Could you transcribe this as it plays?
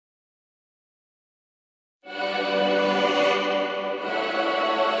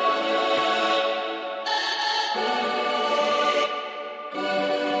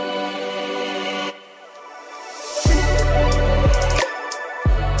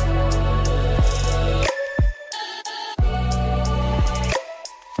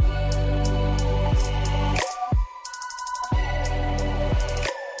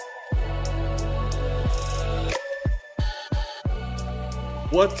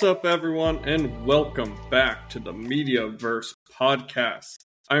What's up, everyone, and welcome back to the Mediaverse podcast.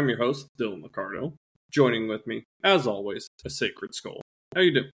 I'm your host, Dylan Licardo. Joining with me, as always, a Sacred Skull. How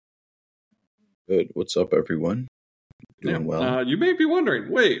you doing? Good. What's up, everyone? Doing well. You may be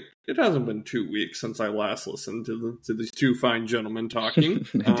wondering, wait, it hasn't been 2 weeks since I last listened to these two fine gentlemen talking.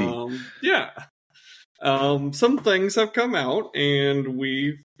 Some things have come out, and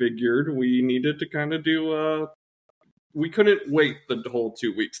we figured we needed to kind of do we couldn't wait the whole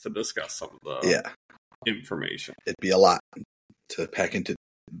 2 weeks to discuss some of the information. It'd be a lot to pack into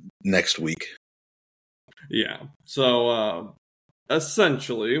next week. Yeah. So,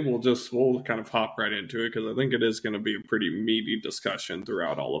 essentially, we'll kind of hop right into it, because I think it is going to be a pretty meaty discussion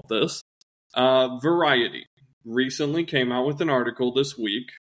throughout all of this. Variety recently came out with an article this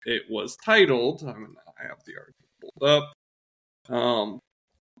week. It was titled, I have the article pulled up,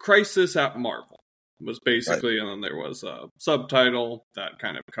 Crisis at Marvel. Was basically, right. And then there was a subtitle that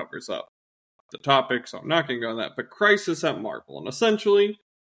kind of covers up the topic, so I'm not going to go on that, but Crisis at Marvel. And essentially,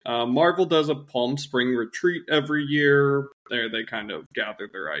 Marvel does a Palm Spring retreat every year. There they kind of gather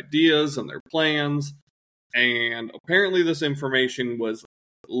their ideas and their plans, and apparently this information was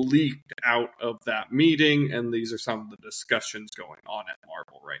leaked out of that meeting, and these are some of the discussions going on at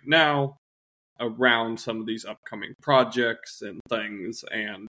Marvel right now around some of these upcoming projects and things,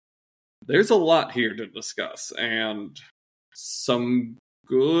 and there's a lot here to discuss, and some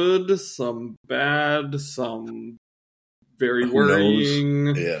good, some bad, some very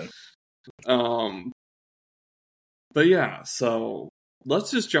worrying. Yeah. But yeah, so let's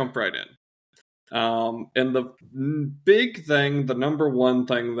just jump right in. And the big thing, the number one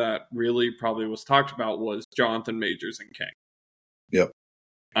thing that really probably was talked about was Jonathan Majors and King. Yep.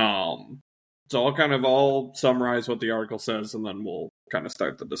 So I'll summarize what the article says, and then we'll kind of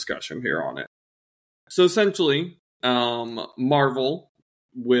start the discussion here on it. So essentially, Marvel,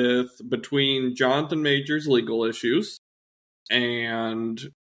 between Jonathan Majors' legal issues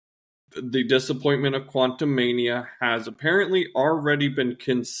and the disappointment of Quantumania, has apparently already been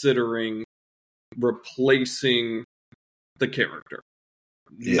considering replacing the character.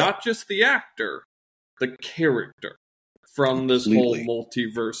 Yeah. Not just the actor, the character from this whole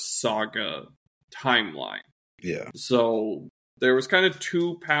multiverse saga timeline. Yeah. So there was kind of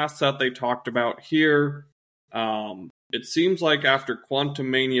two paths that they talked about here. It seems like after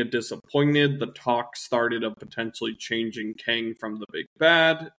Quantumania disappointed, the talk started of potentially changing Kang from the Big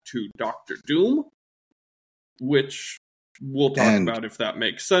Bad to Doctor Doom, which we'll talk about if that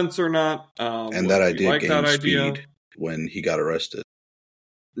makes sense or not. And that idea gained speed when he got arrested.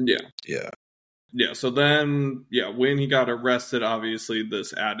 Yeah. Yeah. Yeah, so then, when he got arrested, obviously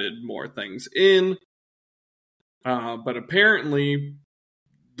this added more things in. But apparently,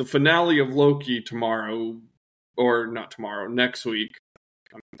 the finale of Loki next week.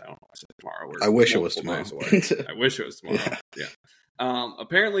 I don't know why I said tomorrow. I wish it was tomorrow. I wish it was tomorrow. Yeah.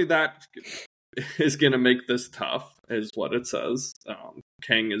 Apparently that is going to make this tough, is what it says.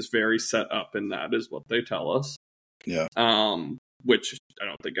 Kang is very set up in that, is what they tell us. Yeah. Which I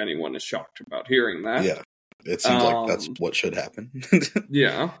don't think anyone is shocked about hearing that. Yeah. It seems like that's what should happen.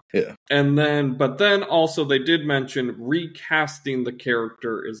 Yeah. Yeah. But then also they did mention recasting the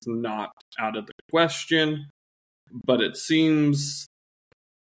character is not out of the question, but it seems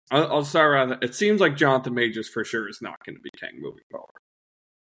it seems like Jonathan Majors for sure is not going to be Kang moving forward.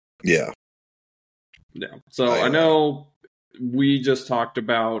 Yeah. Yeah. So I know we just talked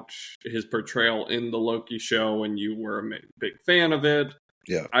about his portrayal in the Loki show, and you were a big fan of it.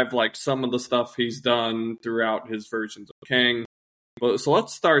 Yeah. I've liked some of the stuff he's done throughout his versions of Kang. So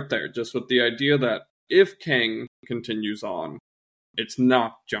let's start there, just with the idea that if Kang continues on, it's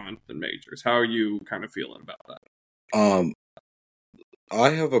not Jonathan Majors. How are you kind of feeling about that? I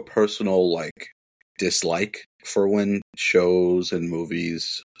have a personal, dislike for when shows and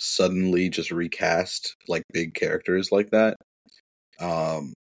movies suddenly just recast, big characters like that.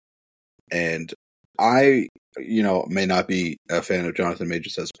 And I, may not be a fan of Jonathan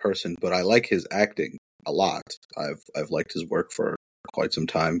Majors as a person, but I like his acting a lot. I've liked his work for quite some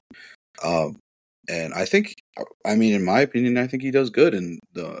time. And I think, in my opinion, I think he does good in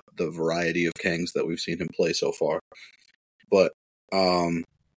the variety of Kangs that we've seen him play so far. But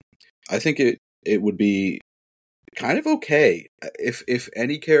I think it would be kind of okay if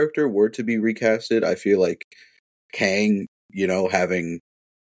any character were to be recasted. I feel like Kang, having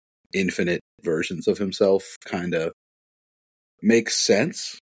infinite versions of himself kind of makes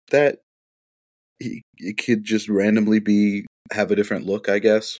sense that he could just randomly have a different look, I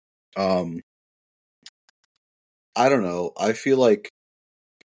guess. I don't know. I feel like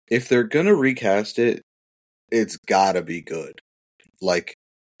if they're gonna recast it, it's gotta be good. Like,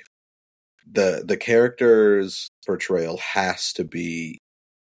 the character's portrayal has to be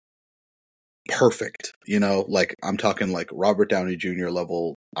perfect. Like I'm talking like Robert Downey Jr.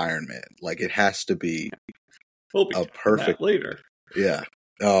 level Iron Man. Like it has to be we'll be a perfect that later. Yeah.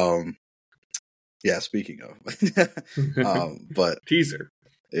 Yeah, speaking of. But teaser.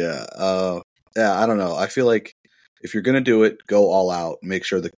 Yeah. I don't know. I feel like if you're gonna do it, go all out. Make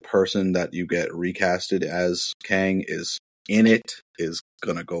sure the person that you get recasted as Kang is in it, is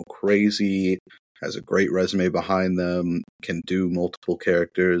gonna go crazy, has a great resume behind them, can do multiple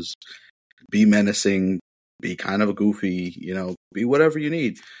characters, be menacing, be kind of goofy, be whatever you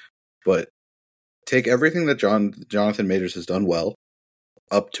need. But take everything that Jonathan Majors has done well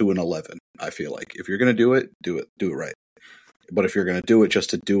up to an 11. I feel like if you're gonna do it right. But if you're gonna do it just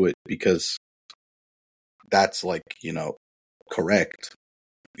to do it because that's like, correct,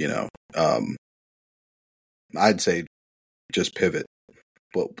 I'd say just pivot.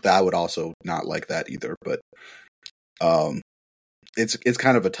 But I would also not like that either. But it's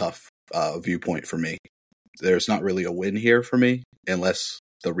kind of a tough viewpoint for me. There's not really a win here for me unless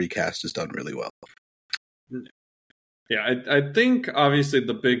the recast is done really well. Yeah, I think obviously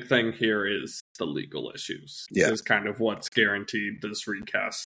the big thing here is the legal issues. Yeah. Is kind of what's guaranteed this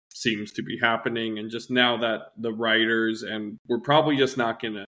recast seems to be happening. And just now that the writers, and we're probably just not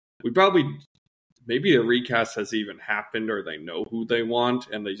going to, maybe a recast has even happened or they know who they want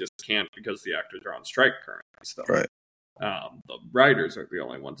and they just can't because the actors are on strike currently. So, right. The writers are the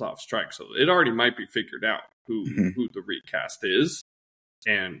only ones off strike. So it already might be figured out who the recast is,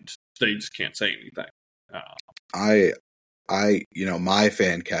 and they just can't say anything. My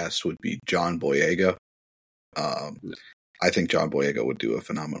fan cast would be John Boyega. I think John Boyega would do a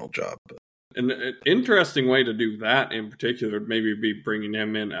phenomenal job. An interesting way to do that in particular would maybe be bringing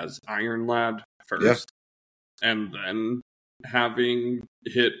him in as Iron Lad first, and then having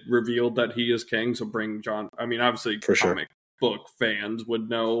Hit revealed that he is King. So bring John. I mean, obviously, comic book fans would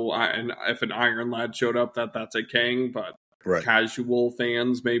know, and if an Iron Lad showed up, that's a King, but casual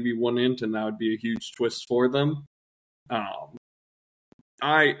fans maybe wouldn't, and that would be a huge twist for them.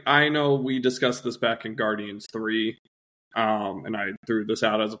 I know we discussed this back in Guardians 3, and I threw this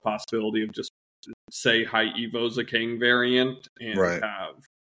out as a possibility of just say High Evo's a King variant and have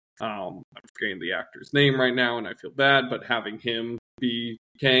I'm forgetting the actor's name right now and I feel bad, but having him be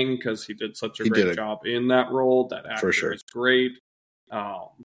Kang because he did such a great job in that role. That actor is great.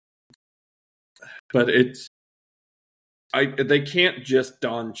 But they can't just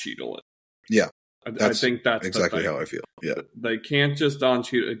Don Cheadle it. Yeah. I think that's exactly how I feel. Yeah. They can't just Don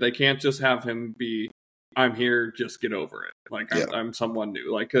Cheadle. They can't just have him be, I'm here, just get over it. Like, I'm someone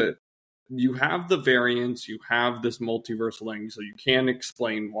new. Like, you have the variants, you have this multiversal language, so you can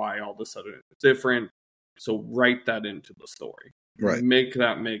explain why all of a sudden it's different. So write that into the story. Right. Make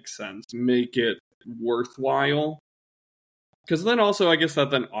that make sense. Make it worthwhile. Because then also, I guess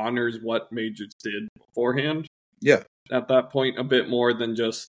that then honors what Majors did beforehand. Yeah. At that point, a bit more than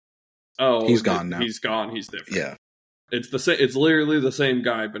just, he's gone now. He's gone. He's different. Yeah. It's literally the same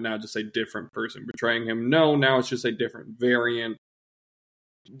guy, but now just a different person portraying him. No, now it's just a different variant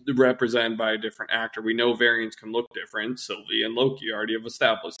represented by a different actor. We know variants can look different. Sylvie and Loki already have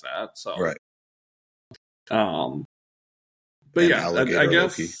established that. So right. But yeah, I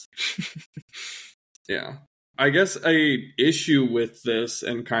guess yeah. I guess a issue with this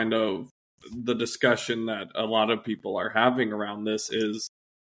and kind of the discussion that a lot of people are having around this is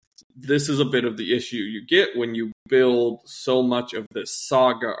a bit of the issue you get when you build so much of this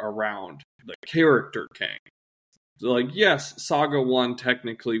saga around the character Kang. Like, yes, Saga 1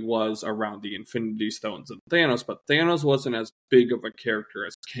 technically was around the Infinity Stones and Thanos, but Thanos wasn't as big of a character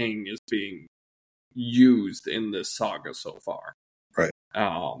as Kang is being used in this saga so far. Right.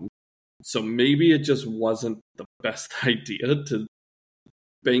 So maybe it just wasn't the best idea to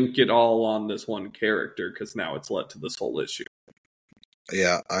bank it all on this one character, because now it's led to this whole issue.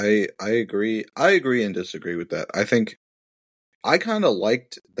 Yeah, I agree. I agree and disagree with that. I think I kind of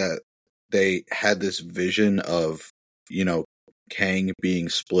liked that they had this vision of, Kang being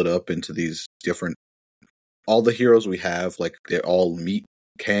split up into these different, all the heroes we have, like they all meet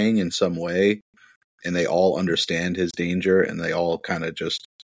Kang in some way and they all understand his danger and they all kind of just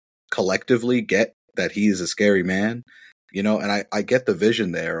collectively get that he's a scary man, and I get the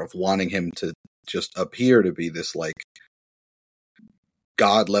vision there of wanting him to just appear to be this like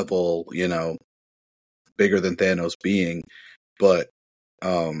god level, bigger than Thanos being, but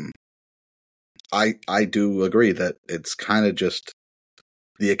I do agree that it's kind of just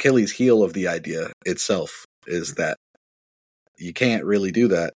the Achilles heel of the idea itself is that you can't really do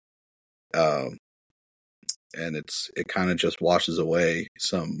that, and it kind of just washes away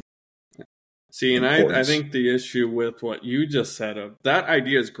some See, and I think the issue with what you just said of that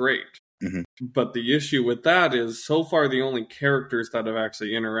idea is great. Mhm. But the issue with that is so far the only characters that have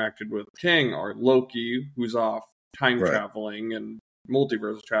actually interacted with King are Loki, who's off time traveling and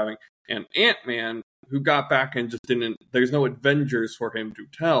multiverse traveling, and Ant-Man, who got back and just didn't. There's no Avengers for him to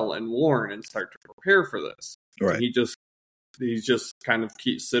tell and warn and start to prepare for this. Right. He just kind of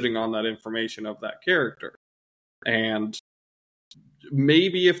keeps sitting on that information of that character. And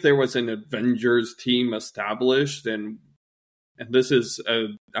maybe if there was an Avengers team established, and this is,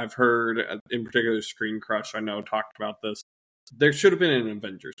 I've heard, in particular, Screen Crush, I know, talked about this. There should have been an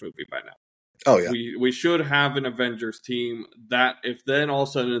Avengers movie by now. Oh, yeah. We should have an Avengers team that, if then all of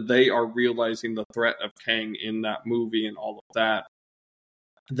a sudden they are realizing the threat of Kang in that movie and all of that,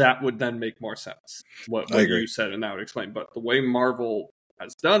 that would then make more sense. What you said, and that would explain. But the way Marvel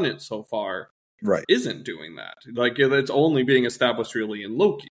has done it so far isn't doing that. Like, it's only being established really in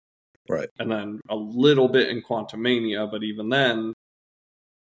Loki. Right. And then a little bit in Quantumania, but even then,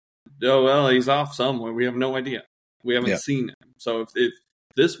 oh, well, he's off somewhere. We have no idea. We haven't seen him. So if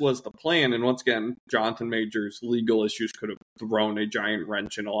this was the plan, and once again, Jonathan Majors' legal issues could have thrown a giant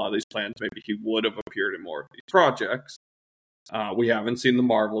wrench in a lot of these plans. Maybe he would have appeared in more of these projects. We haven't seen the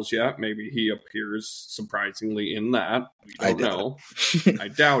Marvels yet. Maybe he appears surprisingly in that. We don't know. I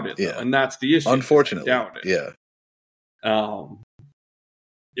doubt it. Yeah. And that's the issue. Unfortunately. I doubt it. Yeah.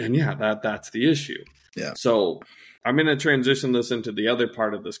 And yeah, that's the issue. Yeah. So I'm going to transition this into the other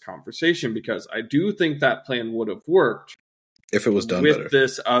part of this conversation, because I do think that plan would have worked if it was done with better.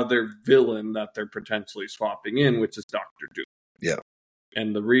 This other villain that they're potentially swapping in, which is Doctor Doom. Yeah.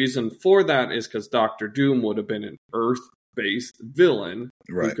 And the reason for that is because Doctor Doom would have been an Earth-based villain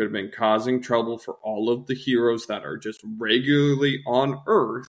who could have been causing trouble for all of the heroes that are just regularly on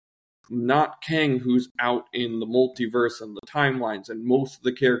Earth, not Kang, who's out in the multiverse and the timelines, and most of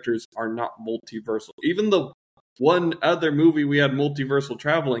the characters are not multiversal. Even the one other movie we had multiversal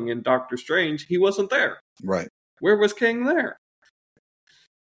traveling in, Doctor Strange, he wasn't there. Right. Where was Kang there?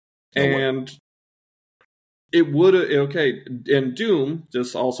 And it would have, okay, and Doom,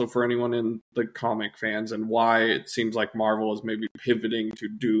 just also for anyone in the comic fans, and why it seems like Marvel is maybe pivoting to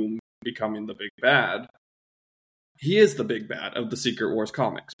Doom becoming the big bad. He is the big bad of the Secret Wars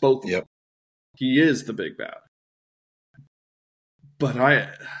comics, both of them. He is the big bad. But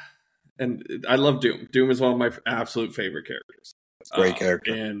I love Doom. Doom is one of my absolute favorite characters. Great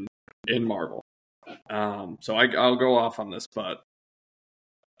character. In Marvel. So I'll go off on this, but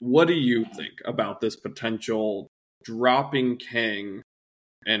what do you think about this potential dropping Kang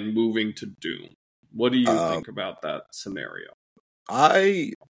and moving to Doom? What do you think about that scenario?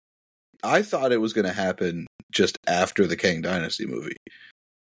 I thought it was going to happen just after the Kang Dynasty movie.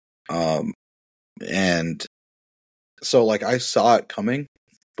 And so, like, I saw it coming,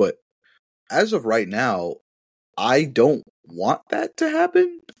 but as of right now, I don't want that to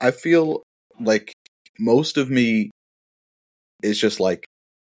happen. I feel like most of me is just like,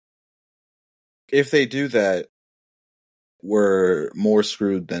 if they do that, we're more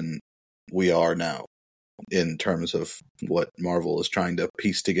screwed than we are now in terms of what Marvel is trying to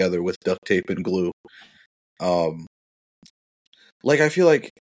piece together with duct tape and glue. Like, I feel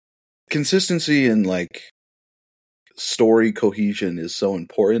like consistency and, like, story cohesion is so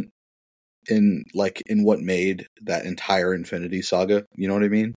important in what made that entire Infinity Saga, you know what I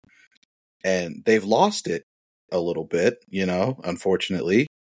mean? And they've lost it a little bit, you know, unfortunately.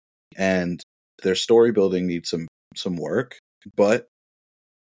 And their story building needs some work, but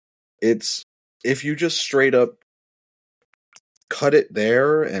it's, if you just straight up cut it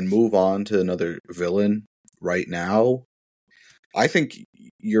there and move on to another villain right now, I think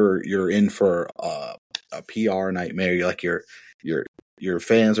you're in for a PR nightmare. Like, your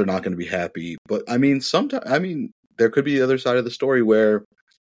fans are not going to be happy. But I mean, there could be the other side of the story where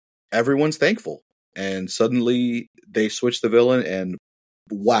everyone's thankful, and suddenly they switch the villain, and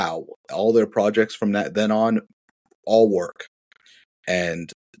wow, all their projects from that then on all work,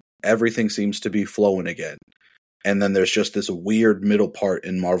 and everything seems to be flowing again. And then there's just this weird middle part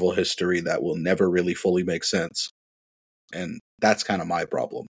in Marvel history that will never really fully make sense. And that's kind of my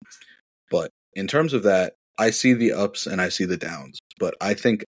problem. But in terms of that, I see the ups and I see the downs. But I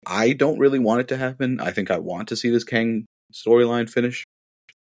think I don't really want it to happen. I think I want to see this Kang storyline finish.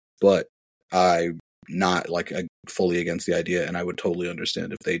 But I'm not like fully against the idea, and I would totally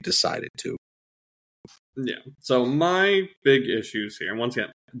understand if they decided to. Yeah. So my big issues here, and once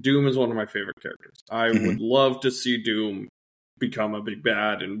again, Doom is one of my favorite characters. I would love to see Doom become a big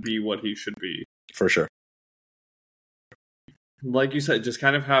bad and be what he should be. For sure. Like you said, just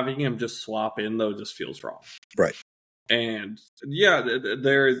kind of having him just swap in, though, just feels wrong. Right. And yeah,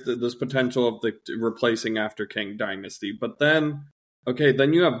 there is this potential of the replacing after King Dynasty. But then, okay,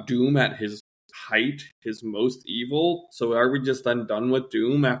 then you have Doom at his height, his most evil. So are we just then done with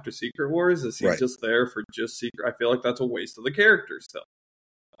Doom after Secret Wars? Is he just there for just Secret? I feel like that's a waste of the character still.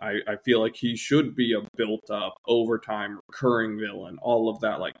 I feel like he should be a built up overtime recurring villain, all of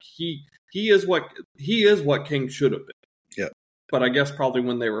that. Like he is what King should have been. Yeah. But I guess probably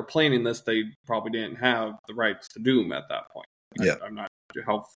when they were planning this, they probably didn't have the rights to Doom at that point. Yeah. I'm not sure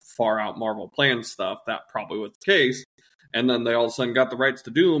how far out Marvel planned stuff. That probably was the case. And then they all of a sudden got the rights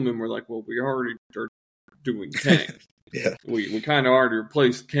to Doom, and we're like, well, we already are doing King. Yeah. We kind of already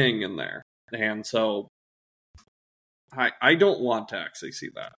replaced King in there. And so I don't want to actually see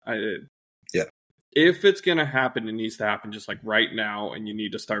that. Yeah. If it's going to happen, it needs to happen just like right now, and you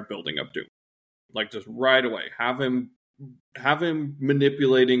need to start building up Doom. Like just right away. Have him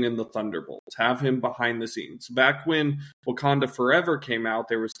manipulating in the Thunderbolts. Have him behind the scenes. Back when Wakanda Forever came out,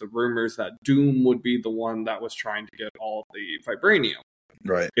 there was the rumors that Doom would be the one that was trying to get all of the vibranium.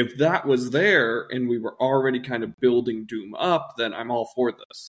 Right. If that was there and we were already kind of building Doom up, then I'm all for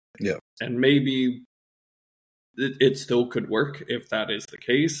this. Yeah. And maybe it still could work if that is the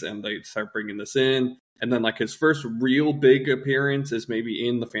case, and they start bringing this in. And then like his first real big appearance is maybe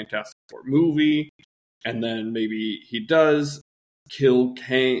in the Fantastic Four movie. And then maybe he does kill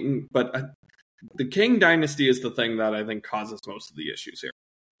Kang. But the Kang Dynasty is the thing that I think causes most of the issues here.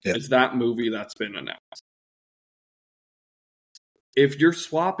 Yeah. It's that movie that's been announced. If you're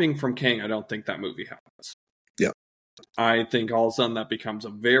swapping from Kang, I don't think that movie happens. Yeah. I think all of a sudden that becomes a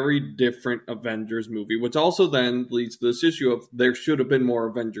very different Avengers movie, which also then leads to this issue of there should have been more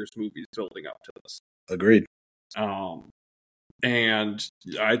Avengers movies building up to this. Agreed. And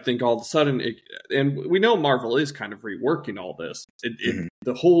I think all of a sudden, and we know Marvel is kind of reworking all this.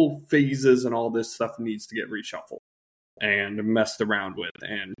 The whole phases and all this stuff needs to get reshuffled and messed around with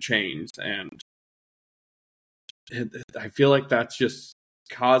and changed. And I feel like that's just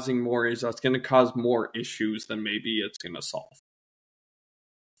causing more issues. That's going to cause more issues than maybe it's going to solve.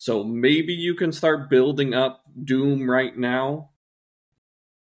 So maybe you can start building up Doom right now,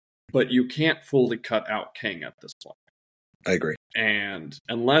 but you can't fully cut out Kang at this point. I agree. And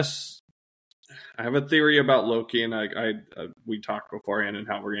unless I have a theory about Loki, and we talked beforehand and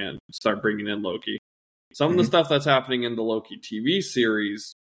how we're going to start bringing in Loki. Some of the stuff that's happening in the Loki TV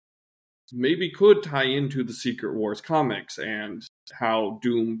series maybe could tie into the Secret Wars comics and how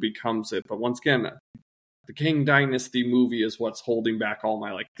Doom becomes it. But once again, the Kang Dynasty movie is what's holding back all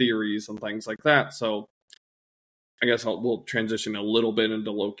my theories and things like that. So I guess we'll transition a little bit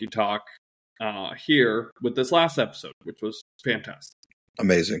into Loki talk here with this last episode, which was fantastic.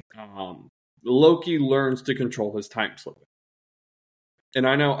 Amazing. Loki learns to control his time slipping. And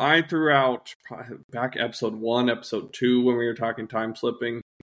I know I threw out back episode 1, episode 2, when we were talking time slipping,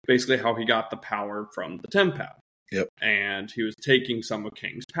 basically how he got the power from the Tempad. Yep. And he was taking some of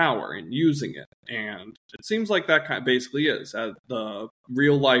Kang's power and using it. And it seems like that kind of basically is. The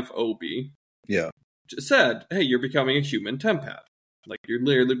real life Obi said, hey, you're becoming a human Tempad. Like, you're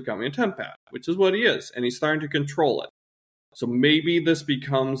literally becoming a Tempad, which is what he is. And he's starting to control it. So maybe this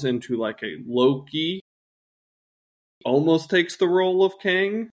becomes into like a Loki almost takes the role of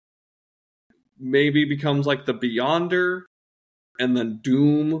Kang. Maybe becomes like the Beyonder. And then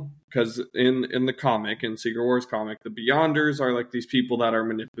Doom, because in the comic, in Secret Wars comic, the Beyonders are like these people that are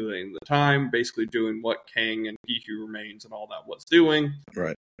manipulating the time, basically doing what Kang and He Who Remains and all that was doing.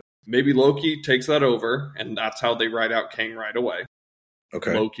 Right. Maybe Loki takes that over, and that's how they write out Kang right away.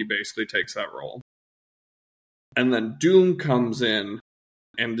 Okay. Loki basically takes that role. And then Doom comes in,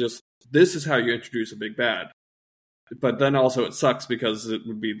 and just, this is how you introduce a big bad. But then also it sucks because it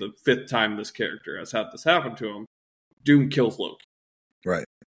would be the 5th time this character has had this happen to him. Doom kills Loki. Right.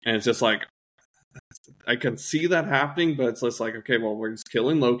 And it's just like, I can see that happening, but it's just like, okay, well, we're just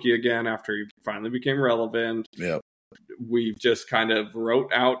killing Loki again after he finally became relevant. Yep. We've just kind of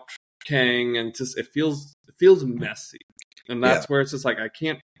wrote out Kang, and it feels messy. And that's where it's just like, I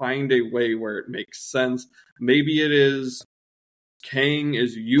can't find a way where it makes sense. Maybe it is Kang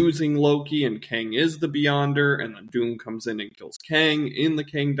is using Loki, and Kang is the Beyonder, and then Doom comes in and kills Kang in the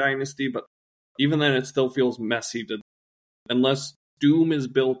Kang Dynasty, but even then it still feels messy unless Doom is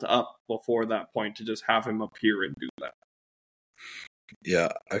built up before that point to just have him appear and do that. Yeah,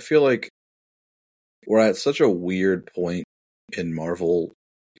 I feel like we're at such a weird point in Marvel,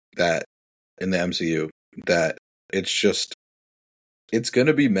 that in the MCU, that it's going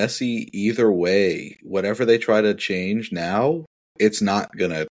to be messy either way. Whatever they try to change now, it's not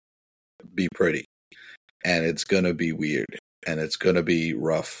going to be pretty. And it's going to be weird. And it's going to be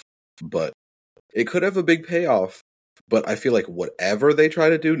rough. But it could have a big payoff But I feel like whatever they try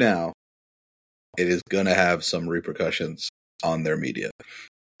to do now, it is going to have some repercussions on their media.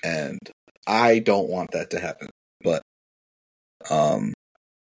 And I don't want that to happen. But,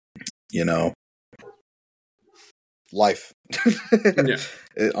 you know, life. Yeah.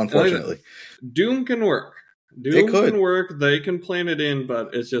 Unfortunately. Doom can work. Doom can work. They can plan it in,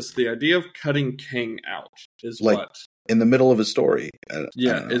 but it's just the idea of cutting King out is like, what... in the middle of his story.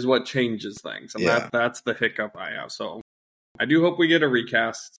 Is what changes things. And that's the hiccup I have. So I do hope we get a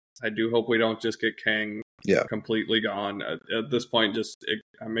recast. I do hope we don't just get King completely gone. At this point,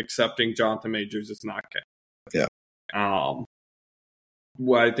 I'm accepting Jonathan Majors is not King. Yeah.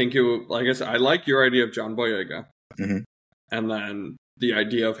 Well, I think like I said, I like your idea of John Boyega. Mm-hmm. And then the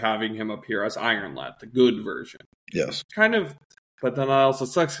idea of having him appear as Iron Lad, the good version. Yes. Kind of, but then it also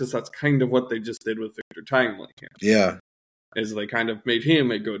sucks because that's kind of what they just did with Victor Timely here. Yeah. Is they kind of made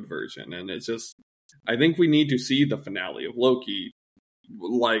him a good version. And it's just, I think we need to see the finale of Loki,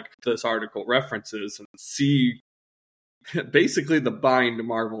 like this article references, and see basically the bind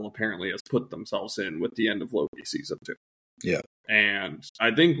Marvel apparently has put themselves in with the end of Loki season 2. Yeah. And I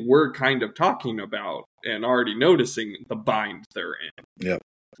think we're kind of talking about and already noticing the bind they're in. Yeah.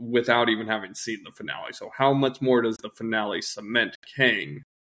 Without even having seen the finale. So how much more does the finale cement Kang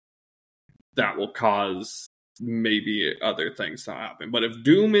that will cause maybe other things to happen? But if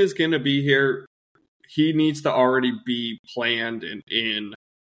Doom is going to be here, he needs to already be planned and in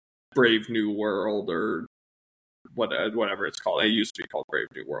Brave New World or whatever it's called. It used to be called Brave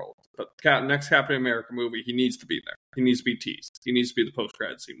New World. But next Captain America movie, he needs to be there. He needs to be teased. He needs to be the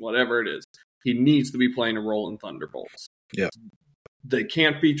post-credit scene. Whatever it is, he needs to be playing a role in Thunderbolts. Yeah. They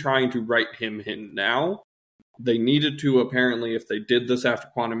can't be trying to write him in now. They needed to, apparently, if they did this after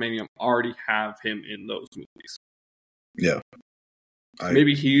Quantumanium, already have him in those movies. Yeah.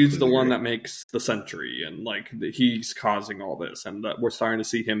 Maybe he's the one that makes the Sentry, and like he's causing all this, and that we're starting to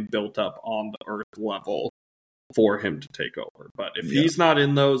see him built up on the Earth level for him to take over. But if he's not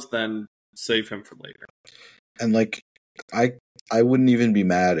in those, then save him for later. And like, I wouldn't even be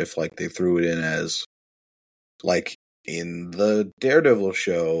mad if like they threw it in as like in the Daredevil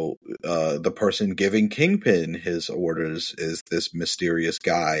show, the person giving Kingpin his orders is this mysterious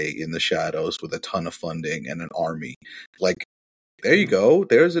guy in the shadows with a ton of funding and an army. Like, there you go.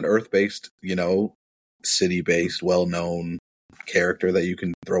 There's an Earth-based, city-based, well-known character that you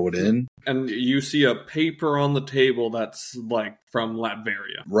can throw it in. And you see a paper on the table that's like from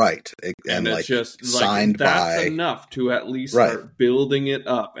Latveria. Right. And it's like just signed that's by... enough to at least start building it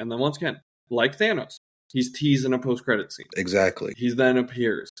up. And then once again, like Thanos, he's teasing a post-credit scene. Exactly. He then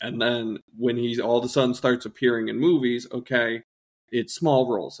appears. And then when he all of a sudden starts appearing in movies, okay, it's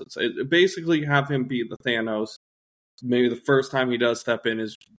small roles. It basically have him be the Thanos. Maybe the first time he does step in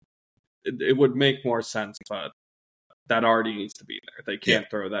it would make more sense, but that already needs to be there. They can't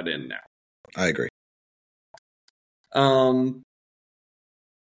throw that in now. I agree.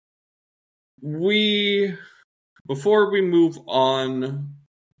 Before we move on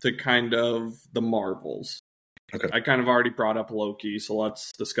to kind of the Marvels, okay. I kind of already brought up Loki, so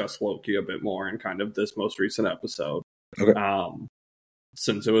let's discuss Loki a bit more in kind of this most recent episode. Okay.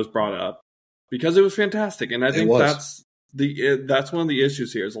 Since it was brought up, because it was fantastic, and I think that's one of the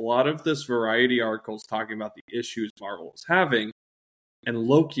issues here. Is a lot of this Variety articles talking about the issues Marvel is having, and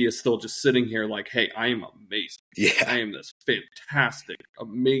Loki is still just sitting here like, "Hey, I am amazing. Yeah, I am this fantastic,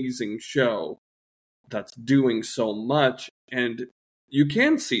 amazing show that's doing so much." And you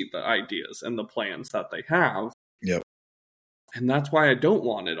can see the ideas and the plans that they have. Yep. And that's why I don't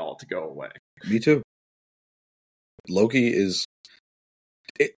want it all to go away. Me too. Loki is...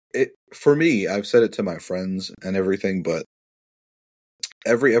 It for me, I've said it to my friends and everything, but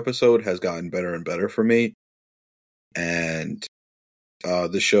every episode has gotten better and better for me. And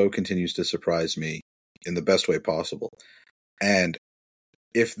the show continues to surprise me in the best way possible. And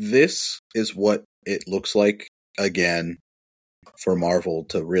if this is what it looks like, again, for Marvel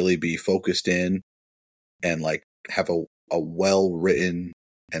to really be focused in and like have a well-written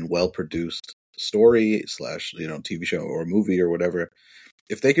and well-produced story / TV show or movie or whatever,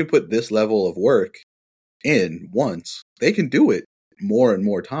 if they can put this level of work in once, they can do it more and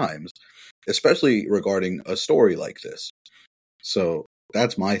more times, especially regarding a story like this. So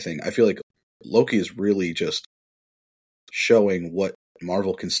that's my thing. I feel like Loki is really just showing what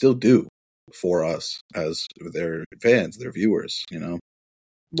Marvel can still do for us as their fans, their viewers,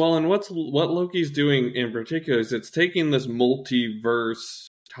 Well, and what Loki's doing in particular is it's taking this multiverse,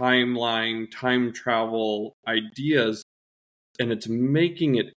 timeline, time travel ideas And it's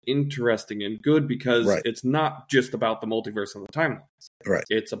making it interesting and good because Right. it's not just about the multiverse and the timelines. Right.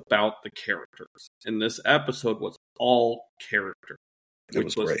 It's about the characters. And this episode was all character,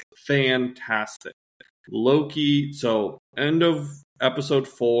 which was great. fantastic. Loki, so end of episode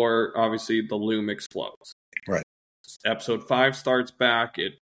 4, obviously the loom explodes. Right. Episode 5 starts back.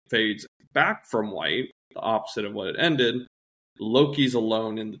 It fades back from white, the opposite of what it ended. Loki's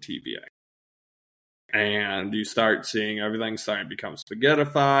alone in the TVA. And you start seeing everything starting to become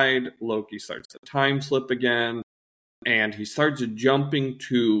spaghettified. Loki starts to time slip again. And he starts jumping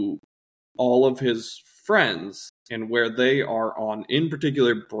to all of his friends and where they are on, in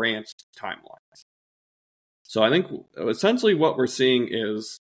particular, branched timelines. So I think essentially what we're seeing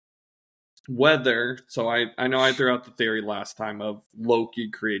is whether, so I know I threw out the theory last time of Loki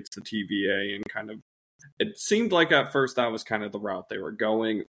creates the TVA and kind of, it seemed like at first that was kind of the route they were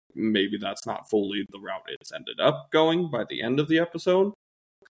going. Maybe that's not fully the route it's ended up going by the end of the episode.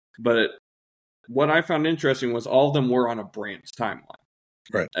 But what I found interesting was all of them were on a branch timeline.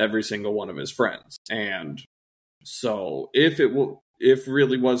 Right. Every single one of his friends. And so if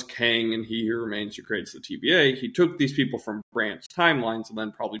really was Kang and he who remains who creates the TVA, he took these people from branch timelines and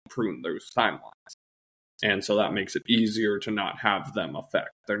then probably pruned those timelines. And so that makes it easier to not have them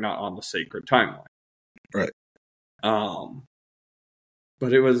affect. They're not on the sacred timeline. Right.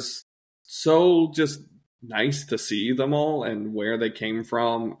 But it was so just nice to see them all and where they came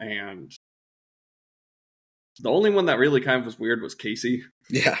from. And the only one that really kind of was weird was Casey.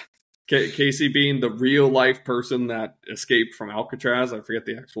 Yeah. Casey being the real life person that escaped from Alcatraz. I forget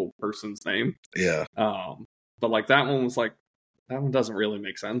the actual person's name. Yeah. But like that one was like, that one doesn't really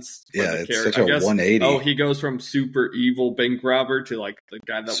make sense. Yeah, it's such a 180. Oh, he goes from super evil bank robber to like the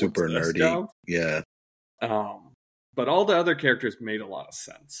guy that super nerdy. Job. Yeah. But all the other characters made a lot of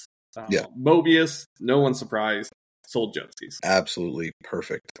sense. Yeah. Mobius, no one's surprised. Sold Jetskies. Absolutely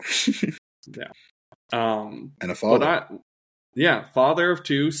perfect. Yeah. And a father. Father of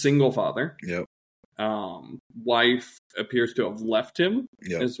 2, single father. Yep. Wife appears to have left him,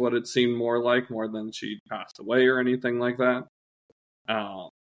 is what it seemed more than she passed away or anything like that. And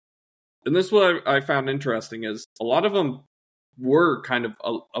this is what I found interesting is a lot of them were kind of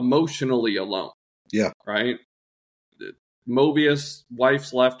emotionally alone. Yeah. Right? Mobius,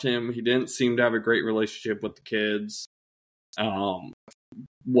 wife's left him. He didn't seem to have a great relationship with the kids.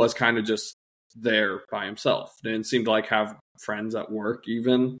 Was kind of just there by himself. Didn't seem to have friends at work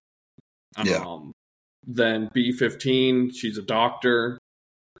even. Then B-15, she's a doctor,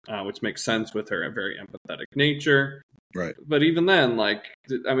 which makes sense with her very empathetic nature. Right. But even then,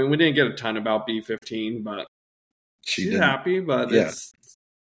 we didn't get a ton about B-15, but she's happy, but it's...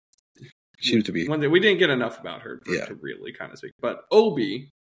 She to be. We didn't get enough about her to really kind of speak. But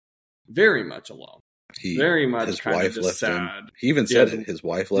Obi, very much alone. Very much his kind wife of just left sad. Him. He even said it. His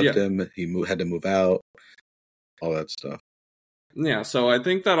wife left him. He had to move out. All that stuff. Yeah, so I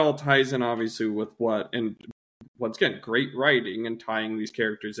think that all ties in obviously with once again, great writing and tying these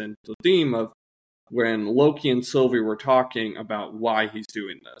characters into the theme of when Loki and Sylvie were talking about why he's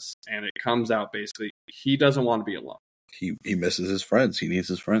doing this. And it comes out basically, he doesn't want to be alone. He misses his friends. He needs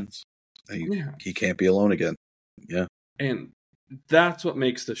his friends. He can't be alone again. Yeah. And that's what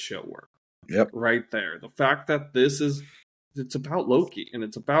makes the show work. Yep. Right there. The fact that it's about Loki and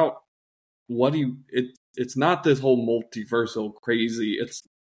it's about it's not this whole multiversal crazy. It's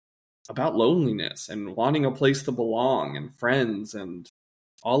about loneliness and wanting a place to belong and friends and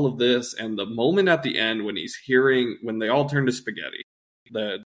all of this. And the moment at the end when when they all turn to spaghetti,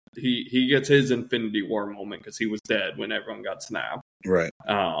 that he gets his Infinity War moment because he was dead when everyone got snapped. Right.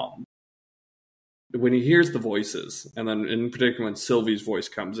 When he hears the voices, and then in particular when Sylvie's voice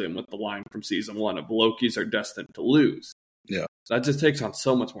comes in with the line from season 1 of Loki's are destined to lose. Yeah. So that just takes on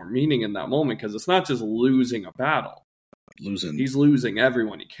so much more meaning in that moment because it's not just losing a battle. He's losing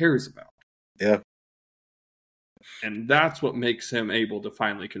everyone he cares about. Yeah. And that's what makes him able to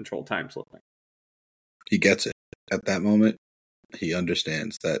finally control time slipping. He gets it. At that moment, he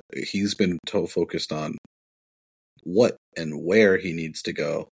understands that he's been so focused on what and where he needs to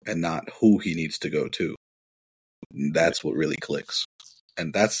go and not who he needs to go to. That's what really clicks.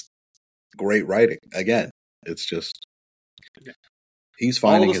 And that's great writing. Again, it's just he's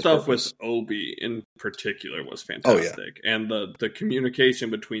finding all the his stuff purpose. With Obi in particular was fantastic. Oh, yeah. And the communication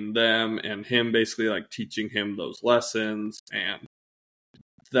between them and him basically teaching him those lessons and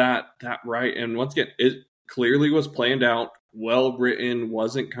that right. And once again, it clearly was planned out, well written,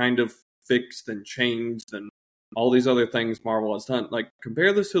 wasn't kind of fixed and changed and all these other things Marvel has done.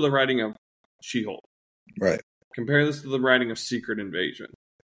 Compare this to the writing of She-Hulk. Right. Compare this to the writing of Secret Invasion.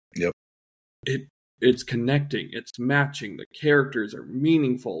 Yep. It it's connecting, it's matching. The characters are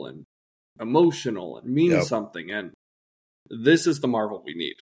meaningful and emotional and mean something. And this is the Marvel we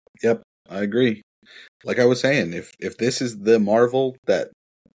need. Yep, I agree. Like I was saying, if this is the Marvel that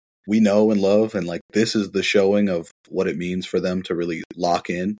we know and love, and like this is the showing of what it means for them to really lock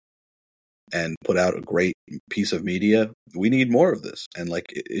in and put out a great piece of media, we need more of this. And like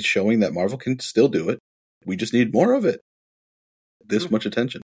it's showing that Marvel can still do it. We just need more of it. This much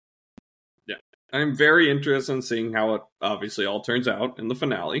attention. Yeah. I'm very interested in seeing how it obviously all turns out in the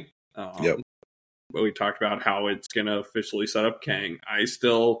finale. We talked about how it's going to officially set up Kang. I'm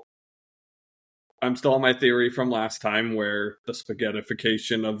still on my theory from last time where the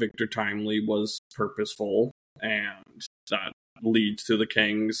spaghettification of Victor Timely was purposeful, and that leads to the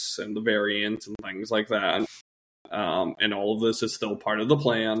Kangs and the variants and things like that. And all of this is still part of the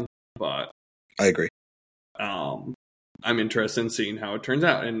plan, but I agree. I'm interested in seeing how it turns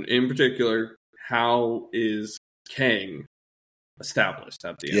out, and in particular, how is Kang established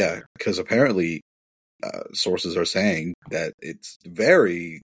at the end? Yeah, because apparently sources are saying that it's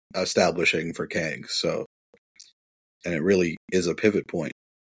very establishing for Kang. So, and it really is a pivot point.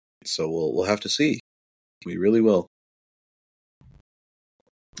 So we'll have to see. We really will.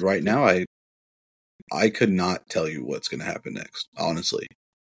 Right now, I could not tell you what's going to happen next, honestly.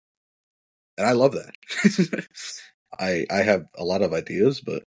 And I love that. I have a lot of ideas,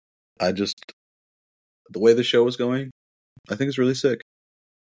 but the way the show is going, I think it's really sick.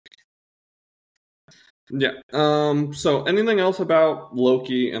 Yeah. So anything else about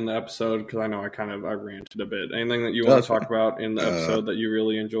Loki in the episode? Because I know I ranted a bit. Anything that you want to talk about in the episode that you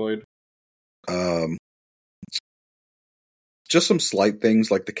really enjoyed? Just some slight things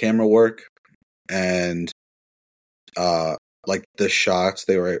like the camera work and like the shots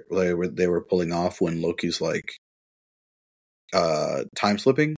they were pulling off when Loki's like time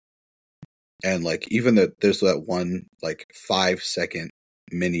slipping, and like even there's that one like 5-second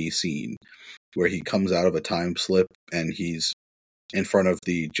mini scene where he comes out of a time slip and he's in front of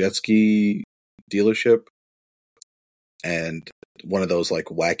the jet ski dealership, and one of those like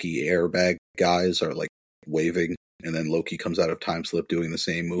wacky airbag guys are like waving, and then Loki comes out of time slip doing the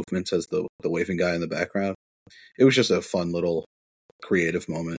same movements as the waving guy in the background. It was just a fun little creative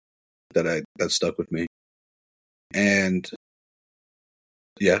moment that stuck with me. And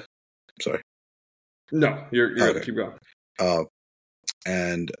yeah, sorry. No, you're okay. Keep going.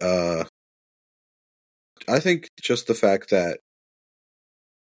 And I think just the fact that,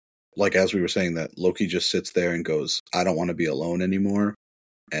 like as we were saying, that Loki just sits there and goes, I don't want to be alone anymore,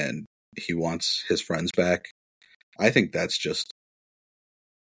 and he wants his friends back. I think that's just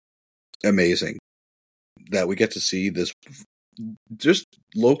amazing that we get to see this, just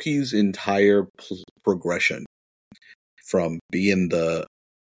Loki's entire progression from being the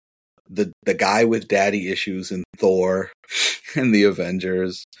guy with daddy issues in Thor and the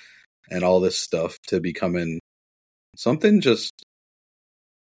Avengers and all this stuff to becoming something just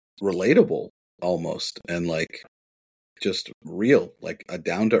relatable almost, and like just real, like a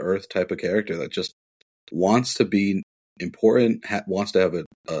down-to-earth type of character that just wants to be important, wants to have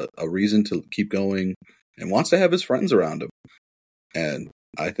a reason to keep going, and wants to have his friends around him. And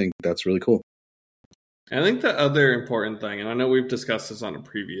I think that's really cool. I think the other important thing, and I know we've discussed this on a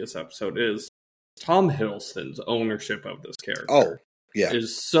previous episode, is Tom Hiddleston's ownership of this character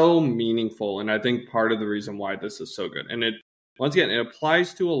is so meaningful, and I think part of the reason why this is so good. And it, once again, it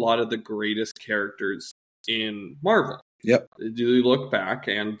applies to a lot of the greatest characters in Marvel. Yep. Do you look back,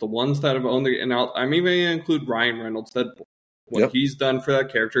 and the ones that have owned the, and I'm even going to include Ryan Reynolds' Deadpool. What he's done for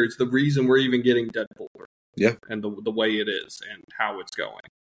that character is the reason we're even getting Deadpool. Yeah. And the way it is and how it's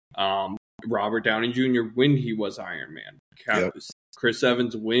going. Robert Downey Jr. when he was Iron Man. Chris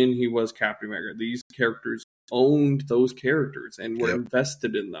Evans when he was Captain America. These characters owned those characters and were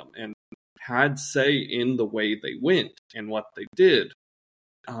invested in them and had say in the way they went and what they did.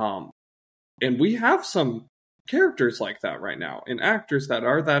 And we have some characters like that right now, and actors that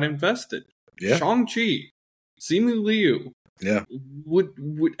are that invested. Shang-Chi, Simu Liu,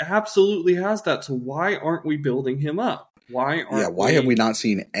 would absolutely has that. So why aren't we building him up? Why have we not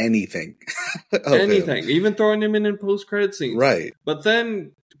seen anything? Anything, even throwing him in post-credit scenes, right? But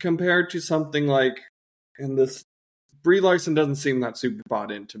then compared to something like, and this, Brie Larson doesn't seem that super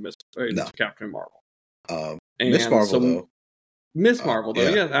bought into Captain Marvel. Miss Marvel though. Miss Marvel, though,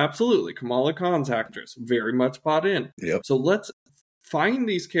 yeah, absolutely. Kamala Khan's actress, very much bought in. Yep. So let's find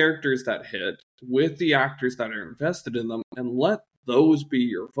these characters that hit with the actors that are invested in them, and let those be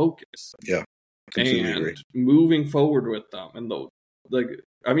your focus. Yeah, completely agree. Moving forward with them, and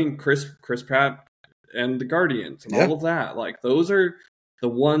Chris Pratt and the Guardians and all of that. Like those are the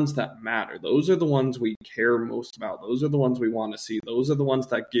ones that matter. Those are the ones we care most about. Those are the ones we want to see. Those are the ones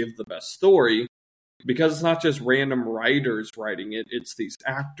that give the best story, because it's not just random writers writing it. It's these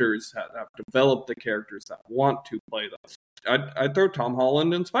actors that have developed the characters that want to play them. I'd throw Tom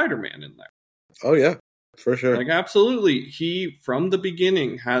Holland and Spider-Man in there. Oh, yeah, for sure. Like, absolutely. He, from the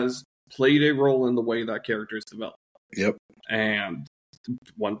beginning, has played a role in the way that character is developed. Yep. And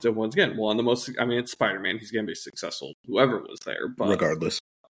once again, one of the most, I mean, it's Spider-Man. He's going to be successful, whoever was there. But regardless.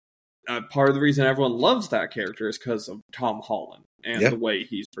 Part of the reason everyone loves that character is because of Tom Holland and the way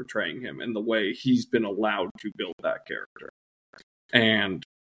he's portraying him and the way he's been allowed to build that character. And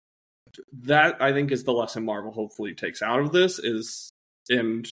that, I think, is the lesson Marvel hopefully takes out of this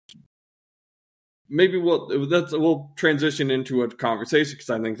and maybe we'll transition into a conversation, because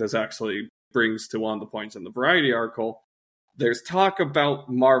I think this actually brings to one of the points in the Variety article. There's talk about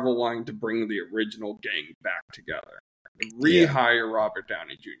Marvel wanting to bring the original gang back together. Rehire Robert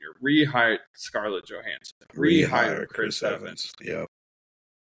Downey Jr., rehire Scarlett Johansson, rehire Chris Evans. Yeah.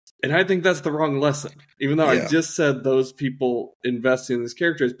 And I think that's the wrong lesson. Even though I just said those people invested in these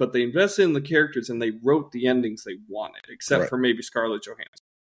characters, but they invested in the characters and they wrote the endings they wanted, except for maybe Scarlett Johansson.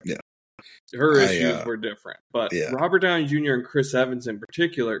 Yeah. Her issues were different. But Robert Downey Jr. and Chris Evans in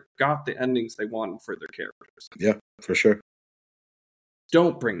particular got the endings they wanted for their characters. Yeah, for sure.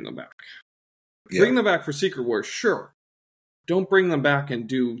 Don't bring them back. Yeah. Bring them back for Secret Wars, sure. Don't bring them back and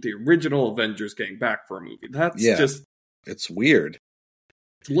do the original Avengers gang back for a movie. That's just... It's weird.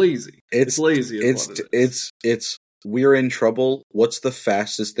 It's lazy. It's lazy. It's we're in trouble. What's the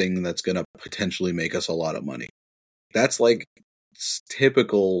fastest thing that's going to potentially make us a lot of money? That's like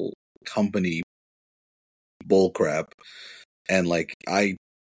typical company bullcrap. And like, I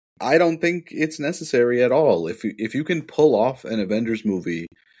don't think it's necessary at all. If you can pull off an Avengers movie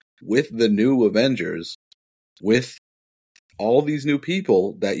with the new Avengers, with all these new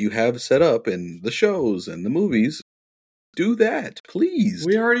people that you have set up in the shows and the movies, do that, please.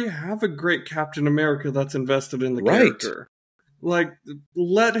 We already have a great Captain America that's invested in the character. Like,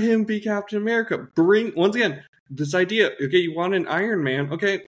 let him be Captain America. Once again, this idea, okay, you want an Iron Man,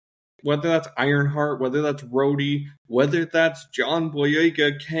 okay, whether that's Ironheart, whether that's Rhodey, whether that's John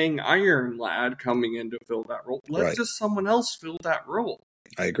Boyega, Kang Iron Lad coming in to fill that role, let just someone else fill that role.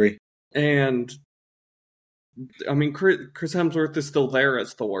 I agree. And I mean, Chris Hemsworth is still there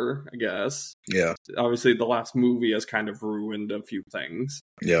as Thor, I guess. Yeah. Obviously, the last movie has kind of ruined a few things.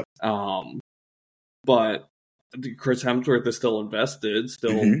 Yep. But Chris Hemsworth is still invested,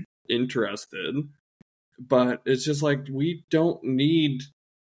 still interested. But it's just like, we don't need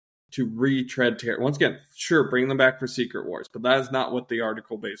to retread territory. Once again, sure, bring them back for Secret Wars, but that is not what the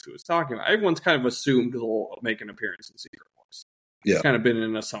article basically was talking about. Everyone's kind of assumed they'll make an appearance in Secret Wars. Yeah. It's kind of been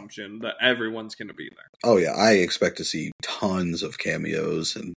an assumption that everyone's going to be there. Oh, yeah. I expect to see tons of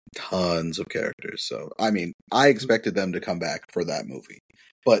cameos and tons of characters. So, I mean, I expected them to come back for that movie.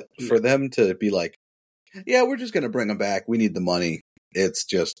 But for them to be like, yeah, we're just going to bring them back. We need the money. It's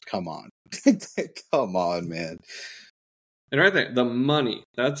just, come on. Come on, man. And right there, the money.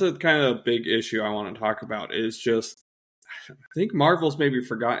 That's a kind of big issue I want to talk about. Is just, I think Marvel's maybe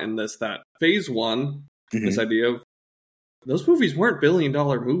forgotten this, that Phase 1, this idea of, those movies weren't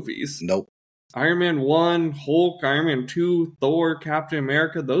billion-dollar movies. Nope. Iron Man 1, Hulk, Iron Man 2, Thor, Captain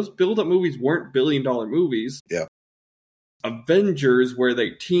America, those build-up movies weren't billion-dollar movies. Yeah. Avengers, where they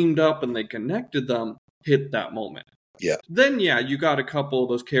teamed up and they connected them, hit that moment. Yeah. Then, yeah, you got a couple of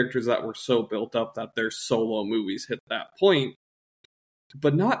those characters that were so built up that their solo movies hit that point.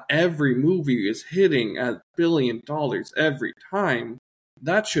 But not every movie is hitting at $1 billion every time.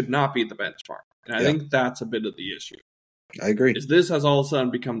 That should not be the benchmark. And I think that's a bit of the issue. I agree. Is this has all of a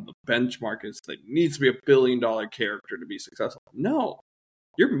sudden become the benchmark? Is that it needs to be $1 billion character to be successful? No.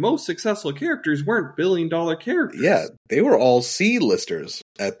 Your most successful characters weren't $1 billion characters. Yeah, they were all C-listers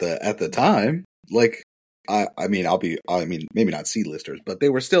at the time. Like, I mean, maybe not C-listers, but they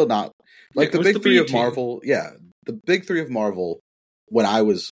were still not like the big three of Marvel. Yeah, the big three of Marvel when I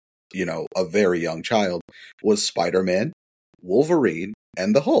was, a very young child was Spider-Man, Wolverine,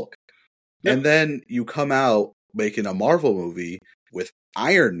 and the Hulk. Yep. And then you come out making a Marvel movie with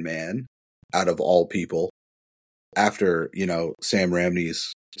Iron Man, out of all people, after, Sam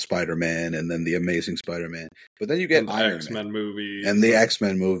Raimi's Spider-Man and then the Amazing Spider-Man. But then you get Iron X-Men movies. And the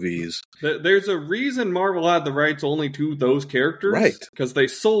X-Men movies. There's a reason Marvel had the rights only to those characters. Right. Because they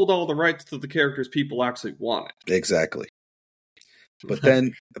sold all the rights to the characters people actually wanted. Exactly. But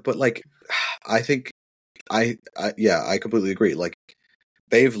then, I think, I completely agree. Like,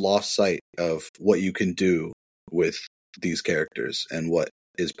 they've lost sight of what you can do with these characters and what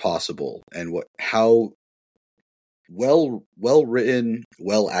is possible and well written,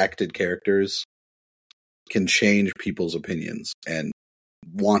 well acted characters can change people's opinions and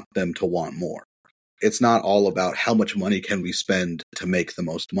want them to want more. It's not all about how much money can we spend to make the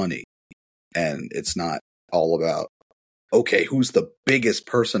most money. And it's not all about, okay, who's the biggest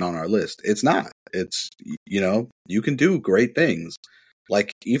person on our list? It's not. It's, you can do great things.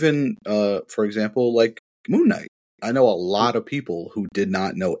 Like even, for example, like Moon Knight. I know a lot of people who did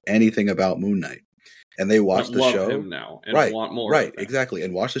not know anything about Moon Knight. And they watched the show. Him now and right, want more. Right, exactly.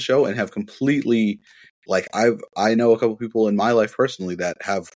 And watch the show and have completely, like, I know a couple people in my life personally that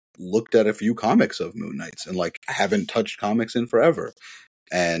have looked at a few comics of Moon Knights and like haven't touched comics in forever.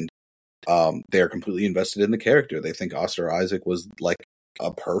 And they're completely invested in the character. They think Oscar Isaac was like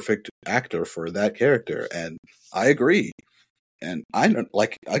a perfect actor for that character. And I agree. And I don't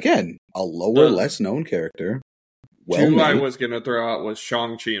like, again, a lower, less known character. Two I was going to throw out was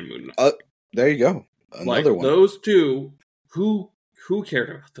Shang-Chi and Moon Knight. There you go. Another one. Those two, who cared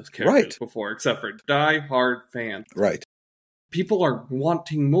about those characters before, except for die-hard fans? Right. People are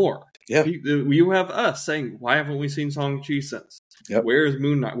wanting more. Yeah. You have us saying, why haven't we seen Shang-Chi since? Yep. Where's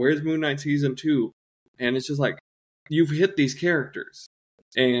Moon Knight? Where's Moon Knight Season 2? And it's just like, you've hit these characters.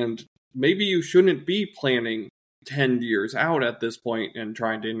 And maybe you shouldn't be planning 10 years out at this point and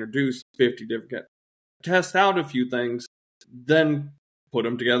trying to introduce 50 different... Test out a few things, then put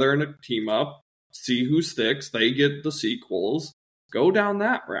them together in a team up, see who sticks, they get the sequels, go down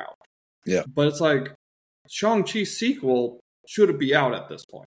that route. Yeah. But it's like, Shang-Chi's sequel should be out at this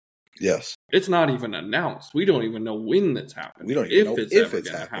point. Yes. It's not even announced. We don't even know when that's happening. We don't even know if it's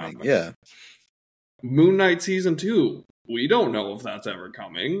happening. Yeah. Moon Knight Season 2. We don't know if that's ever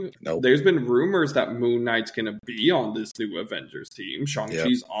coming. Nope. There's been rumors that Moon Knight's going to be on this new Avengers team.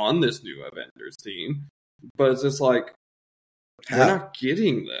 Shang-Chi's on this new Avengers team. But it's just like, we're not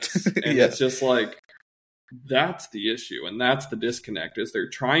getting this. And it's just like, that's the issue. And that's the disconnect, is they're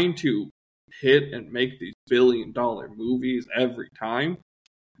trying to hit and make these billion-dollar movies every time.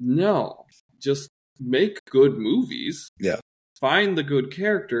 No. Just make good movies. Yeah. Find the good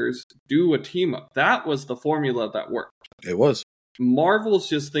characters, do a team up. That was the formula that worked. It was. Marvel's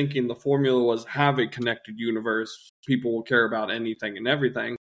just thinking the formula was have a connected universe. People will care about anything and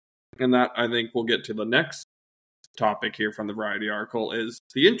everything. And that, I think, we'll get to the next topic here from the Variety article, is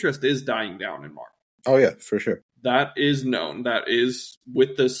the interest is dying down in Marvel. Oh, yeah, for sure. That is known. That is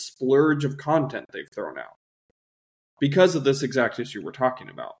with the splurge of content they've thrown out. Because of this exact issue we're talking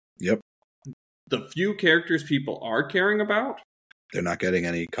about. Yep. The few characters people are caring about, they're not getting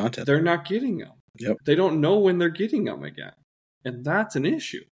any content. They're not getting them. Yep. They don't know when they're getting them again. And that's an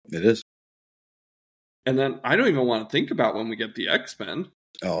issue. It is. And then I don't even want to think about when we get the X-Men.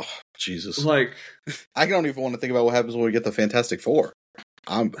 Oh, Jesus. Like, I don't even want to think about what happens when we get the Fantastic Four.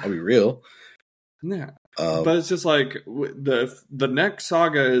 I'll be real. Yeah. But it's just like, the next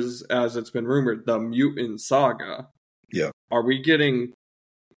saga is, as it's been rumored, the Mutant Saga. Yeah. Are we getting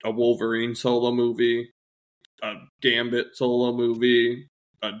a Wolverine solo movie, a Gambit solo movie,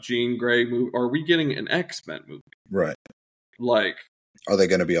 a Jean Grey movie? Or are we getting an X-Men movie? Right. Like, are they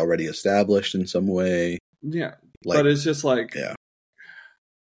going to be already established in some way? Yeah. But it's just like, yeah.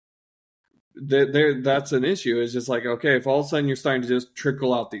 That's an issue. It's just like, okay, if all of a sudden you're starting to just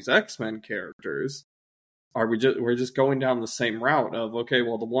trickle out these X-Men characters, we're just going down the same route of, okay,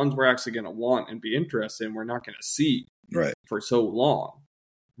 well, the ones we're actually going to want and be interested in, we're not going to see for so long.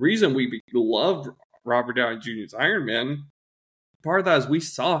 Reason we loved Robert Downey Jr.'s Iron Man, part of that is we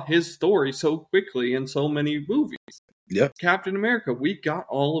saw his story so quickly in so many movies. Yeah. Captain America, we got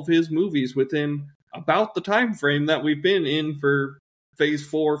all of his movies within about the time frame that we've been in for Phase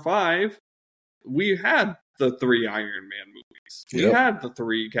 4 or 5. We had the 3 Iron Man movies. We had the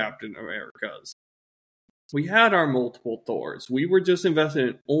 3 Captain Americas. We had our multiple Thors. We were just invested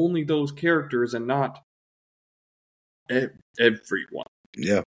in only those characters and not everyone.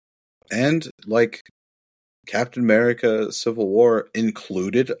 Yeah. And, like, Captain America Civil War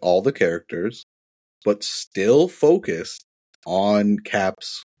included all the characters, but still focused on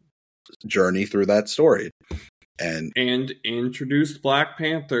Cap's journey through that story. And introduced Black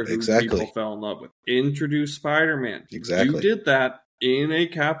Panther, who people fell in love with. Introduced Spider-Man. Exactly. You did that in a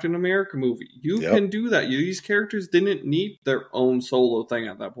Captain America movie. You can do that. These characters didn't need their own solo thing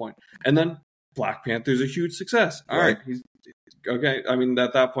at that point. And then Black Panther's a huge success. All right. Okay. I mean,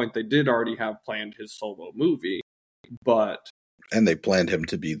 at that point, they did already have planned his solo movie, but... And they planned him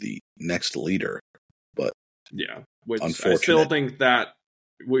to be the next leader, but... Yeah, which I still think that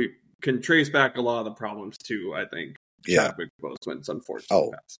we can trace back a lot of the problems to, I think, Chadwick Boseman's unfortunate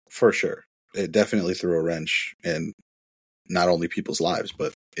past. For sure. It definitely threw a wrench in not only people's lives,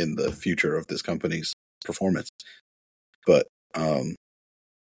 but in the future of this company's performance. But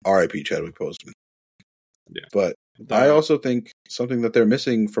R.I.P. Chadwick Boseman. Yeah. But I also think something that they're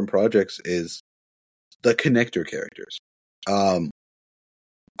missing from projects is the connector characters.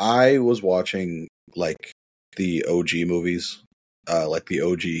 I was watching like the OG movies, like the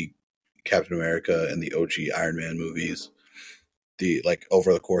OG Captain America and the OG Iron Man movies,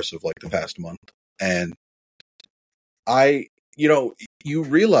 over the course of like the past month. And you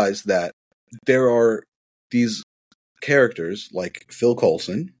realize that there are these characters like Phil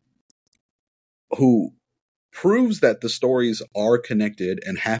Coulson who proves that the stories are connected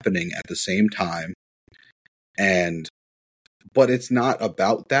and happening at the same time. But it's not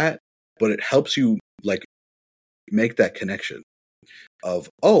about that, but it helps you like make that connection of,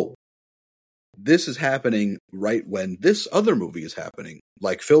 oh, this is happening right when this other movie is happening.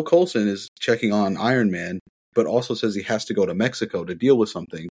 Like Phil Coulson is checking on Iron Man, but also says he has to go to Mexico to deal with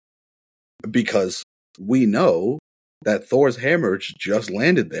something because we know that Thor's hammer just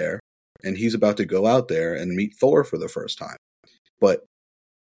landed there and he's about to go out there and meet Thor for the first time. But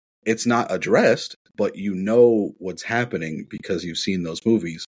it's not addressed, but you know what's happening because you've seen those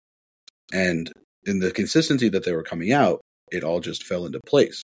movies. And in the consistency that they were coming out, it all just fell into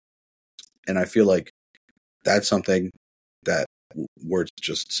place. And I feel like that's something that we're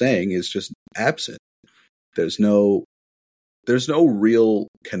just saying is just absent. There's no real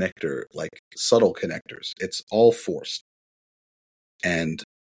connector, like subtle connectors. It's all forced. And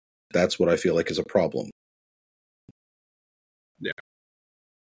that's what I feel like is a problem. Yeah.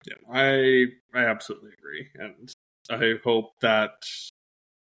 Yeah, I absolutely agree. And I hope that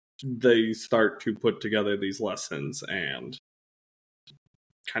they start to put together these lessons and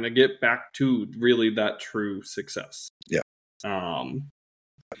kind of get back to really that true success. Yeah.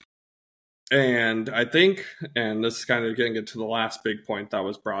 And I think, and this is kind of getting into the last big point that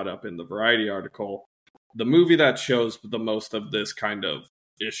was brought up in the Variety article, the movie that shows the most of this kind of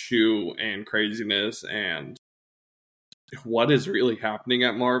issue and craziness and what is really happening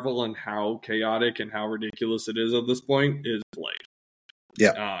at Marvel and how chaotic and how ridiculous it is at this point is Blade.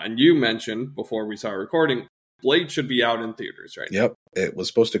 Yeah. And you mentioned before we started recording, Blade should be out in theaters right now. Yep. It was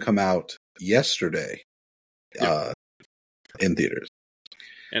supposed to come out yesterday in theaters.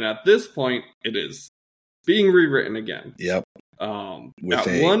 And at this point, it is being rewritten again. Yep.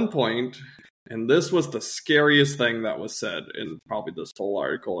 One point, and this was the scariest thing that was said in probably this whole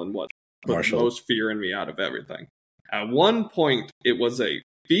article and what put the most fear in me out of everything. At one point, it was a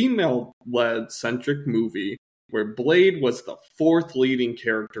female-led centric movie where Blade was the fourth leading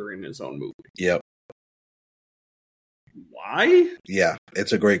character in his own movie. Yep. Why? Yeah,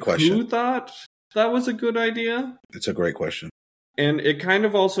 it's a great question. Who thought that was a good idea? It's a great question. And it kind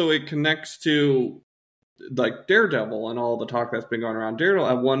of also, it connects to like Daredevil and all the talk that's been going around Daredevil.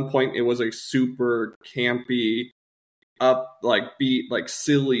 At one point, it was a super campy,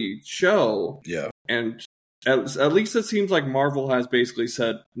 silly show. Yeah. And at least it seems like Marvel has basically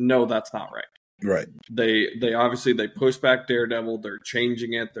said, no, that's not right. Right. They obviously, they pushed back Daredevil. They're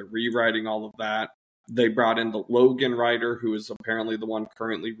changing it. They're rewriting all of that. They brought in the Logan writer, who is apparently the one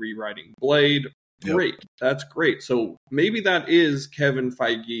currently rewriting Blade. Great. Yep. That's great. So maybe that is Kevin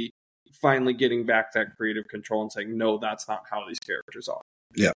Feige finally getting back that creative control and saying, no, that's not how these characters are.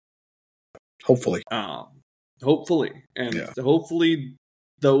 Yeah. Hopefully. Hopefully. And hopefully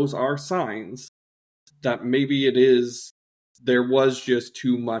those are signs that maybe it is, there was just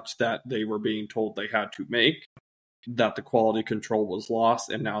too much that they were being told they had to make, that the quality control was lost,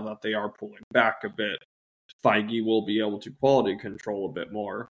 and now that they are pulling back a bit, Feige will be able to quality control a bit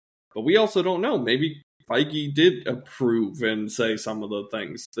more. But we also don't know. Maybe Feige did approve and say some of the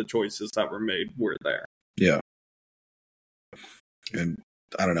things, the choices that were made were there. Yeah. And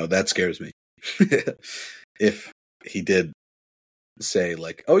I don't know, that scares me. If he did say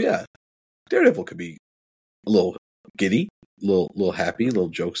like, oh yeah, Daredevil could be a little giddy, a little happy, a little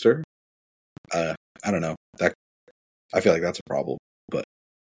jokester. I don't know. That I feel like that's a problem. But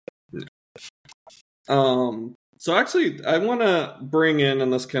so actually, I want to bring in,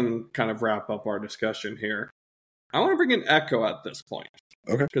 and this can kind of wrap up our discussion here. I want to bring in Echo at this point.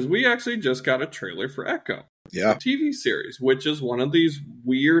 Okay. Because we actually just got a trailer for Echo. Yeah. A TV series, which is one of these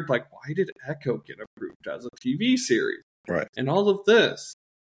weird, like, why did Echo get approved as a TV series? Right. And all of this.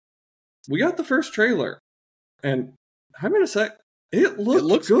 We got the first trailer. And I'm going to say, it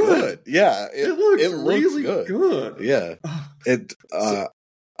looks good. Yeah. It looks really good. Yeah.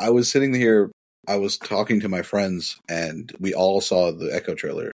 I was sitting here, I was talking to my friends, and we all saw the Echo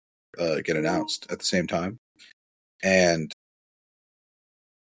trailer get announced at the same time. And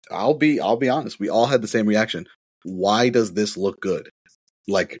I'll be honest, we all had the same reaction. Why does this look good?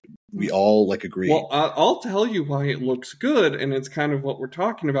 Like, we all, like, agree. Well, I'll tell you why it looks good, and it's kind of what we're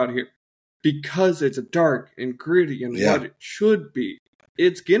talking about here. Because it's dark and gritty and what it should be.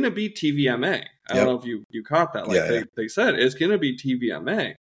 It's going to be TVMA. I don't know if you caught that. Like they said, it's going to be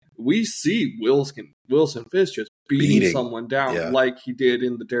TVMA. We see Wilson Fisk just beating someone down like he did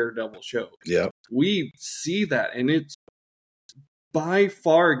in the Daredevil show. Yeah. We see that, and it's by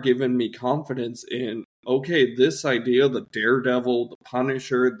far given me confidence in, okay, this idea, the Daredevil, the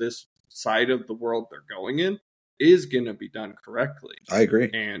Punisher, this side of the world they're going in, is going to be done correctly. I agree.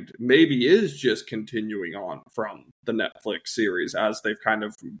 And maybe is just continuing on from the Netflix series as they've kind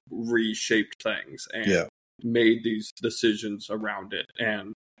of reshaped things and made these decisions around it.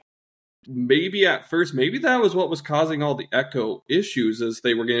 And maybe at first, maybe that was what was causing all the Echo issues, is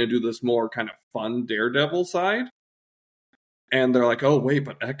they were going to do this more kind of fun Daredevil side. And they're like, oh, wait,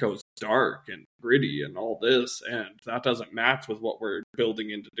 but Echo's dark and gritty and all this, and that doesn't match with what we're building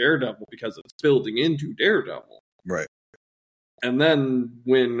into Daredevil because it's building into Daredevil. Right. And then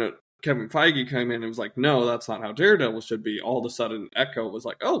when Kevin Feige came in and was like, no, that's not how Daredevil should be, all of a sudden Echo was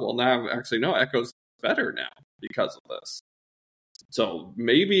like, oh, well, now actually, no, Echo's better now because of this. So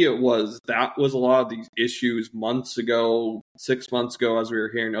maybe that was a lot of these issues months ago, 6 months ago, as we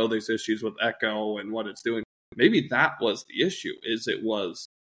were hearing, oh, there's issues with Echo and what it's doing. Maybe that was the issue, is it was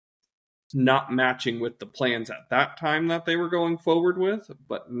not matching with the plans at that time that they were going forward with,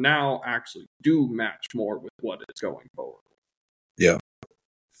 but now actually do match more with what it's going forward with. Yeah.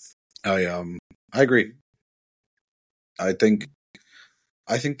 I agree. I think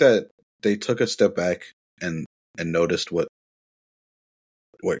that they took a step back and noticed what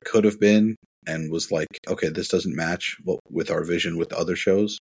could have been, and was like, okay, this doesn't match with our vision with the other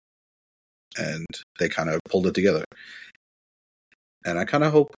shows. And they kind of pulled it together. And I kind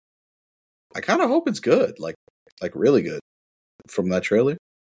of hope it's good, like really good from that trailer.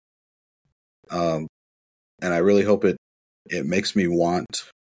 And I really hope it makes me want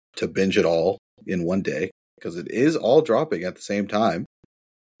to binge it all in one day, because it is all dropping at the same time.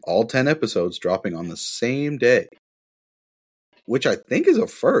 All 10 episodes dropping on the same day, which I think is a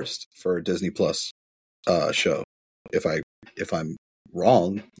first for a Disney Plus show. If I'm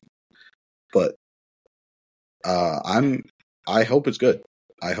wrong, but I hope it's good.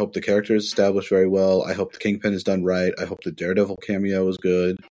 I hope the character is established very well. I hope the Kingpin is done right. I hope the Daredevil cameo is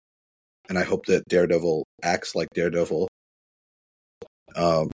good. And I hope that Daredevil acts like Daredevil.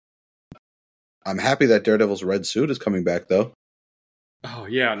 I'm happy that Daredevil's red suit is coming back, though. Oh,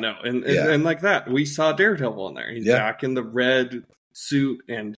 yeah, no. And like that, we saw Daredevil in there. He's back in the red suit,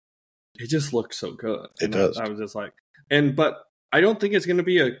 and it just looks so good. It does. I was just like, but I don't think it's going to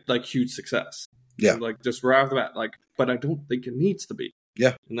be a huge success. Yeah. Like, just right off the bat, but I don't think it needs to be.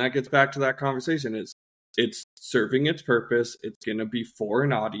 Yeah. And that gets back to that conversation, is it's serving its purpose. It's going to be for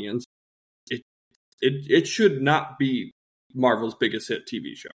an audience. It should not be Marvel's biggest hit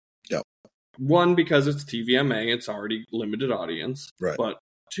TV show. Yeah. One, because it's TVMA, it's already limited audience. Right. But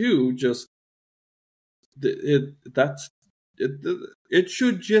two, just it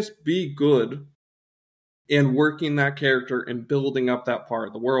should just be good in working that character and building up that part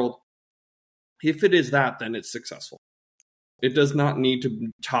of the world. If it is that, then it's successful. It does not need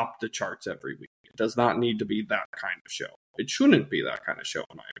to top the charts every week. It does not need to be that kind of show. It shouldn't be that kind of show,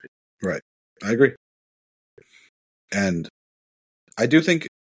 in my opinion. Right. I agree. And I do think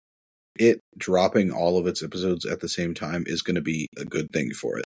it dropping all of its episodes at the same time is going to be a good thing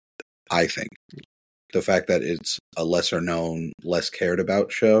for it. I think. The fact that it's a lesser known, less cared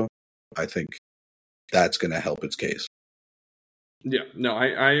about show, I think that's going to help its case. Yeah, no,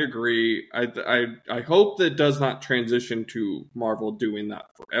 I agree. I hope that it does not transition to Marvel doing that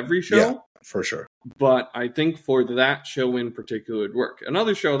for every show. Yeah, for sure. But I think for that show in particular would work.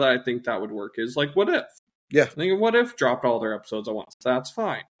 Another show that I think that would work is like What If. Yeah. I think What If dropped all their episodes at once. That's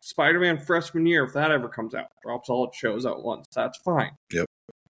fine. Spider-Man freshman year, if that ever comes out, drops all its shows at once. That's fine. Yep.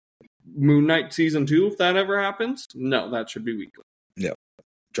 Moon Knight season 2, if that ever happens, no, that should be weekly. Yep.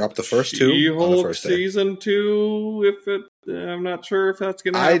 Drop the first two on the first day. Season 2, I'm not sure if that's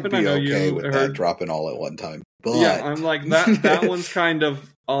going to happen. I'd be okay with that dropping all at one time. But... yeah, I'm like, that one's kind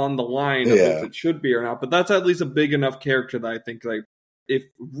of on the line of if it should be or not. But that's at least a big enough character that I think, like, if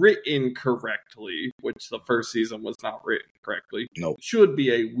written correctly, which the first season was not written correctly, should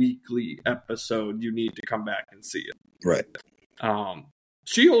be a weekly episode. You need to come back and see it. Right.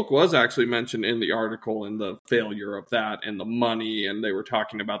 She-Hulk was actually mentioned in the article, and the failure of that and the money, and they were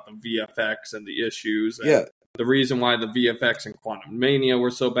talking about the VFX and the issues. And the reason why the VFX in Quantum Mania were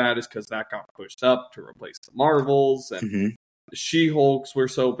so bad is because that got pushed up to replace the Marvels, and the She-Hulks were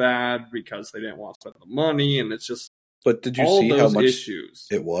so bad because they didn't want to spend the money, and it's just, But did you All see how those much issues.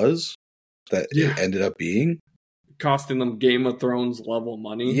 it was that Yeah. it ended up being? Costing them Game of Thrones level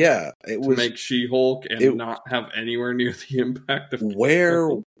money. Yeah, it to was make She-Hulk and not have anywhere near the impact of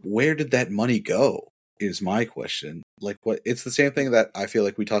where did that money go? Is my question. Like, what? It's the same thing that I feel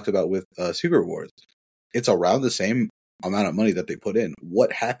like we talked about with Secret Wars. It's around the same amount of money that they put in.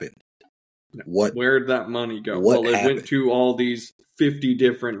 What happened? Where'd that money go? What it happened? went to all these 50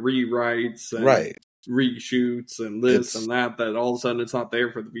 different rewrites and reshoots and this and that all of a sudden it's not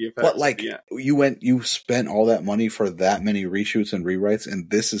there for the VFX. But like, you spent all that money for that many reshoots and rewrites, and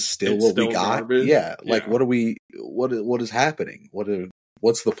this is still what we got. Garbage. Yeah, like what is happening?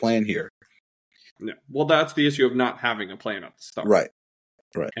 What's the plan here? Yeah. Well, that's the issue of not having a plan at the start. Right.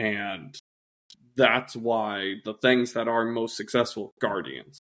 And that's why the things that are most successful,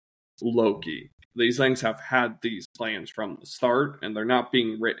 Guardians, Loki, these things have had these plans from the start, and they're not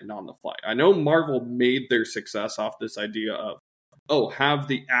being written on the fly. I know Marvel made their success off this idea of, have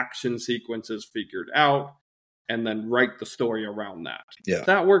the action sequences figured out, and then write the story around that. Yeah.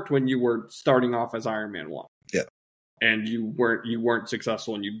 That worked when you were starting off as Iron Man 1. Yeah. And you weren't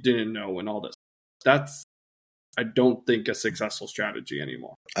successful, and you didn't know, and all this. That's, I don't think, a successful strategy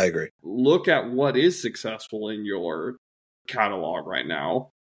anymore. I agree. Look at what is successful in your catalog right now.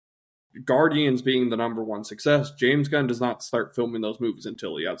 Guardians being the number one success, James Gunn does not start filming those movies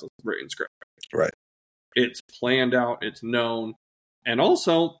until he has a written script. Right. It's planned out, it's known. And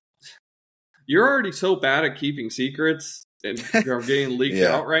also, you're already so bad at keeping secrets and are getting leaked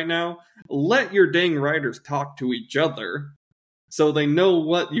out right now. Let your dang writers talk to each other so they know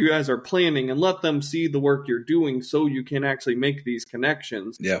what you guys are planning, and let them see the work you're doing so you can actually make these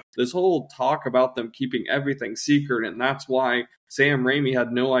connections. Yeah. This whole talk about them keeping everything secret, and that's why Sam Raimi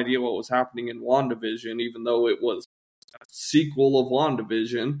had no idea what was happening in WandaVision, even though it was a sequel of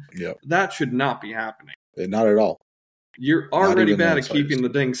WandaVision. Yeah. That should not be happening. Not at all. You're already bad at keeping the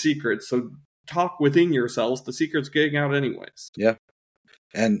dang secrets, so talk within yourselves. The secret's getting out anyways. Yeah.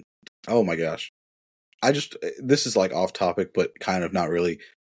 And, oh my gosh. This is like off topic, but kind of not really.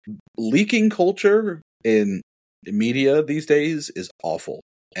 Leaking culture in media these days is awful.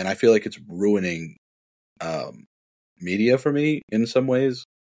 And I feel like it's ruining media for me in some ways.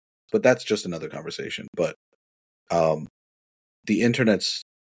 But that's just another conversation. But the internet's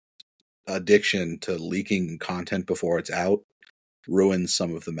addiction to leaking content before it's out ruins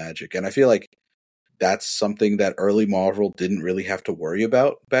some of the magic. And I feel like that's something that early Marvel didn't really have to worry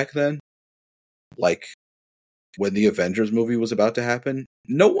about back then. Like, when the Avengers movie was about to happen,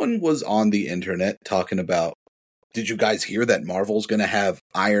 no one was on the internet talking about, did you guys hear that Marvel's going to have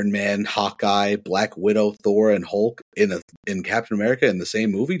Iron Man, Hawkeye, Black Widow, Thor, and Hulk in Captain America in the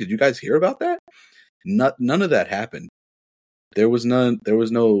same movie? Did you guys hear about that? None of that happened. There was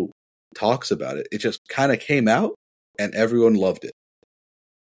no talks about it. It just kind of came out, and everyone loved it.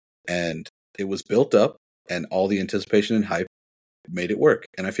 And it was built up, and all the anticipation and hype made it work.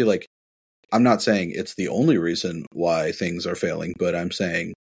 And I feel like, I'm not saying it's the only reason why things are failing, but I'm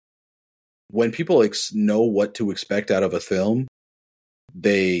saying when people know what to expect out of a film,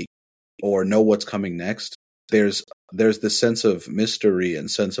 or know what's coming next, there's this sense of mystery and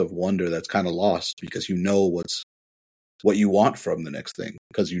sense of wonder that's kind of lost, because you know what you want from the next thing,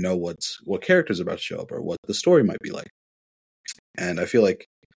 because you know what character's about to show up or what the story might be like. And I feel like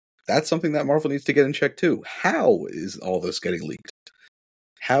that's something that Marvel needs to get in check too. How is all this getting leaked?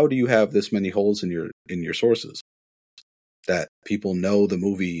 How do you have this many holes in your sources that people know the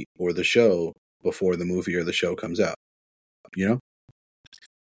movie or the show before the movie or the show comes out? You know?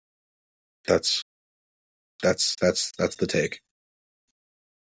 That's the take.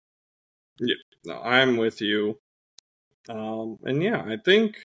 Yeah, no, I'm with you. And yeah, I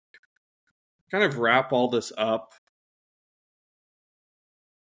think kind of wrap all this up.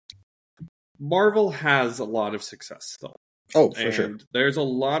 Marvel has a lot of success still. Oh, for sure. There's a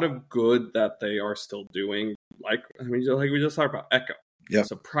lot of good that they are still doing. Like we just talked about Echo. Yeah.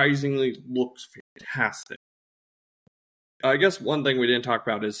 Surprisingly looks fantastic. I guess one thing we didn't talk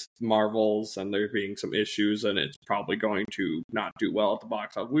about is Marvels, and there being some issues, and it's probably going to not do well at the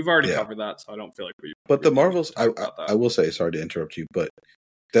box office. We've already covered that, so I don't feel like we. But the Marvels, I will say, sorry to interrupt you, but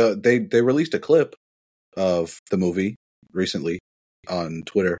they released a clip of the movie recently on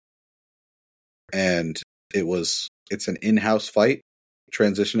Twitter, and it's an in-house fight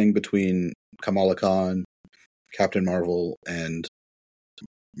transitioning between Kamala Khan, Captain Marvel, and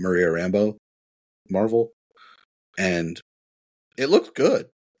Maria Rambeau Marvel, and it looked good.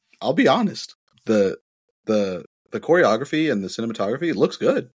 I'll be honest. The choreography and the cinematography looks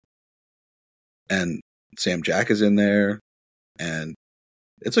good. And Sam Jack is in there, and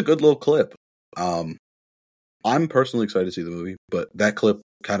it's a good little clip. I'm personally excited to see the movie, but that clip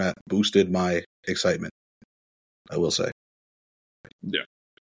kind of boosted my excitement, I will say. Yeah.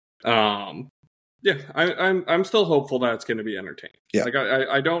 Yeah, I'm still hopeful that it's going to be entertaining. Yeah. Like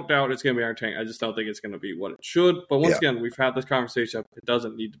I don't doubt it's going to be entertaining. I just don't think it's going to be what it should. But once again, we've had this conversation. It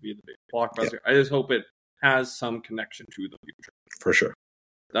doesn't need to be the big blockbuster. I just hope it has some connection to the future. For sure.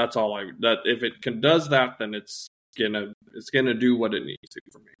 That's all that if it does that, then it's gonna do what it needs to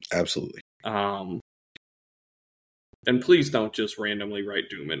for me. Absolutely. And please don't just randomly write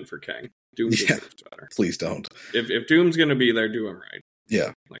Doom in for Kang. Doom deserves better. Please don't. If Doom's gonna be there, do him right.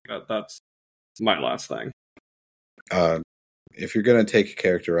 Yeah. Like that's my last thing. If you're gonna take a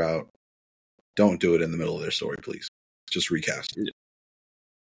character out, don't do it in the middle of their story, please. Just recast.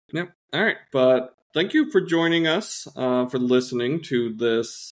 Yeah. All right, but thank you for joining us, for listening to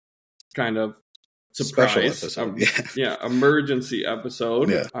this kind of surprise, special episode. Emergency episode.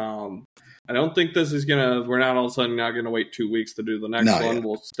 Yeah. I don't think this is we're not all of a sudden now gonna wait 2 weeks to do the next one. Yet.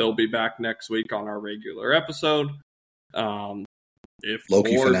 We'll still be back next week on our regular episode. If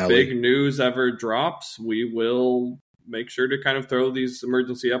Loki more finale. big news ever drops, we will make sure to kind of throw these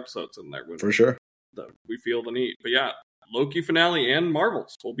emergency episodes in there when for sure we feel the need. But yeah, Loki finale and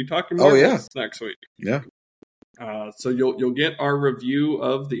Marvels. We'll be talking Marvels next week. Yeah. So you'll get our review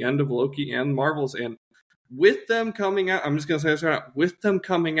of the end of Loki and Marvels, and with them coming out, I'm just gonna say this right now, with them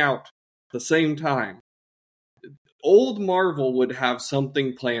coming out the same time, old Marvel would have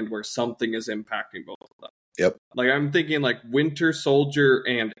something planned where something is impacting both of them. Yep. Like I'm thinking like Winter Soldier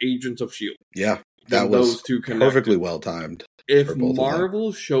and Agents of S.H.I.E.L.D. Yeah. That was those two connected. Perfectly well timed. If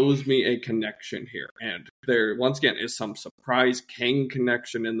Marvel shows me a connection here, and there once again is some surprise Kang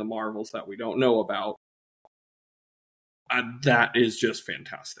connection in the Marvels that we don't know about, that is just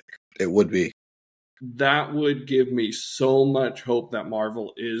fantastic. It would be. That would give me so much hope that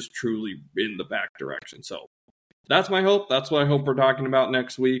Marvel is truly in the back direction. So that's my hope. That's what I hope we're talking about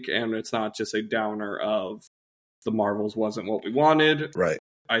next week. And it's not just a downer of the Marvels wasn't what we wanted. Right.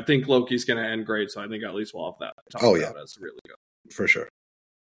 I think Loki's going to end great. So I think at least we'll have that to talk about as really good. For sure.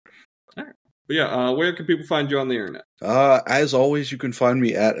 All right. But yeah, where can people find you on the internet? As always, you can find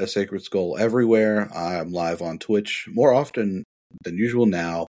me at A Sacred Skull everywhere. I'm live on Twitch more often than usual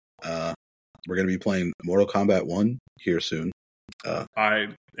now. We're going to be playing Mortal Kombat 1 here soon. I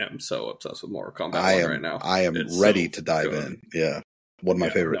am so obsessed with Mortal Kombat 1 right now. I am ready to dive in. Yeah. One of my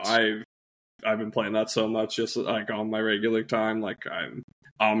favorites. No, I've been playing that so much just like on my regular time. Like I'm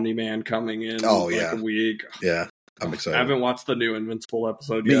Omni-Man coming in a week. Yeah. I'm excited. I haven't watched the new Invincible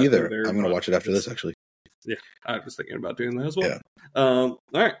episode yet. Me either. I'm going to watch it after this, actually. Yeah, I was thinking about doing that as well. Yeah. All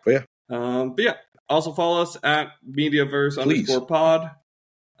right. But yeah. Also follow us at Mediaverse _pod.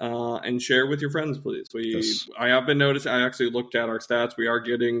 And share with your friends, please. I have been noticing, I actually looked at our stats. We are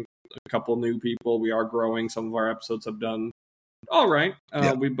getting a couple new people. We are growing. Some of our episodes have done all right.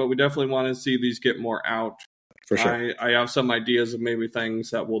 But we definitely want to see these get more out. For sure. I have some ideas of maybe things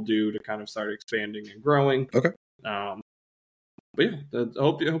that we'll do to kind of start expanding and growing. Okay. But yeah, I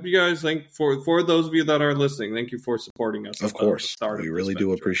hope you guys for those of you that are listening, thank you for supporting us. Of course. We really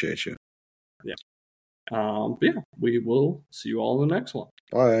do appreciate you. Yeah. But yeah, we will see you all in the next one.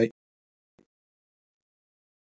 Bye.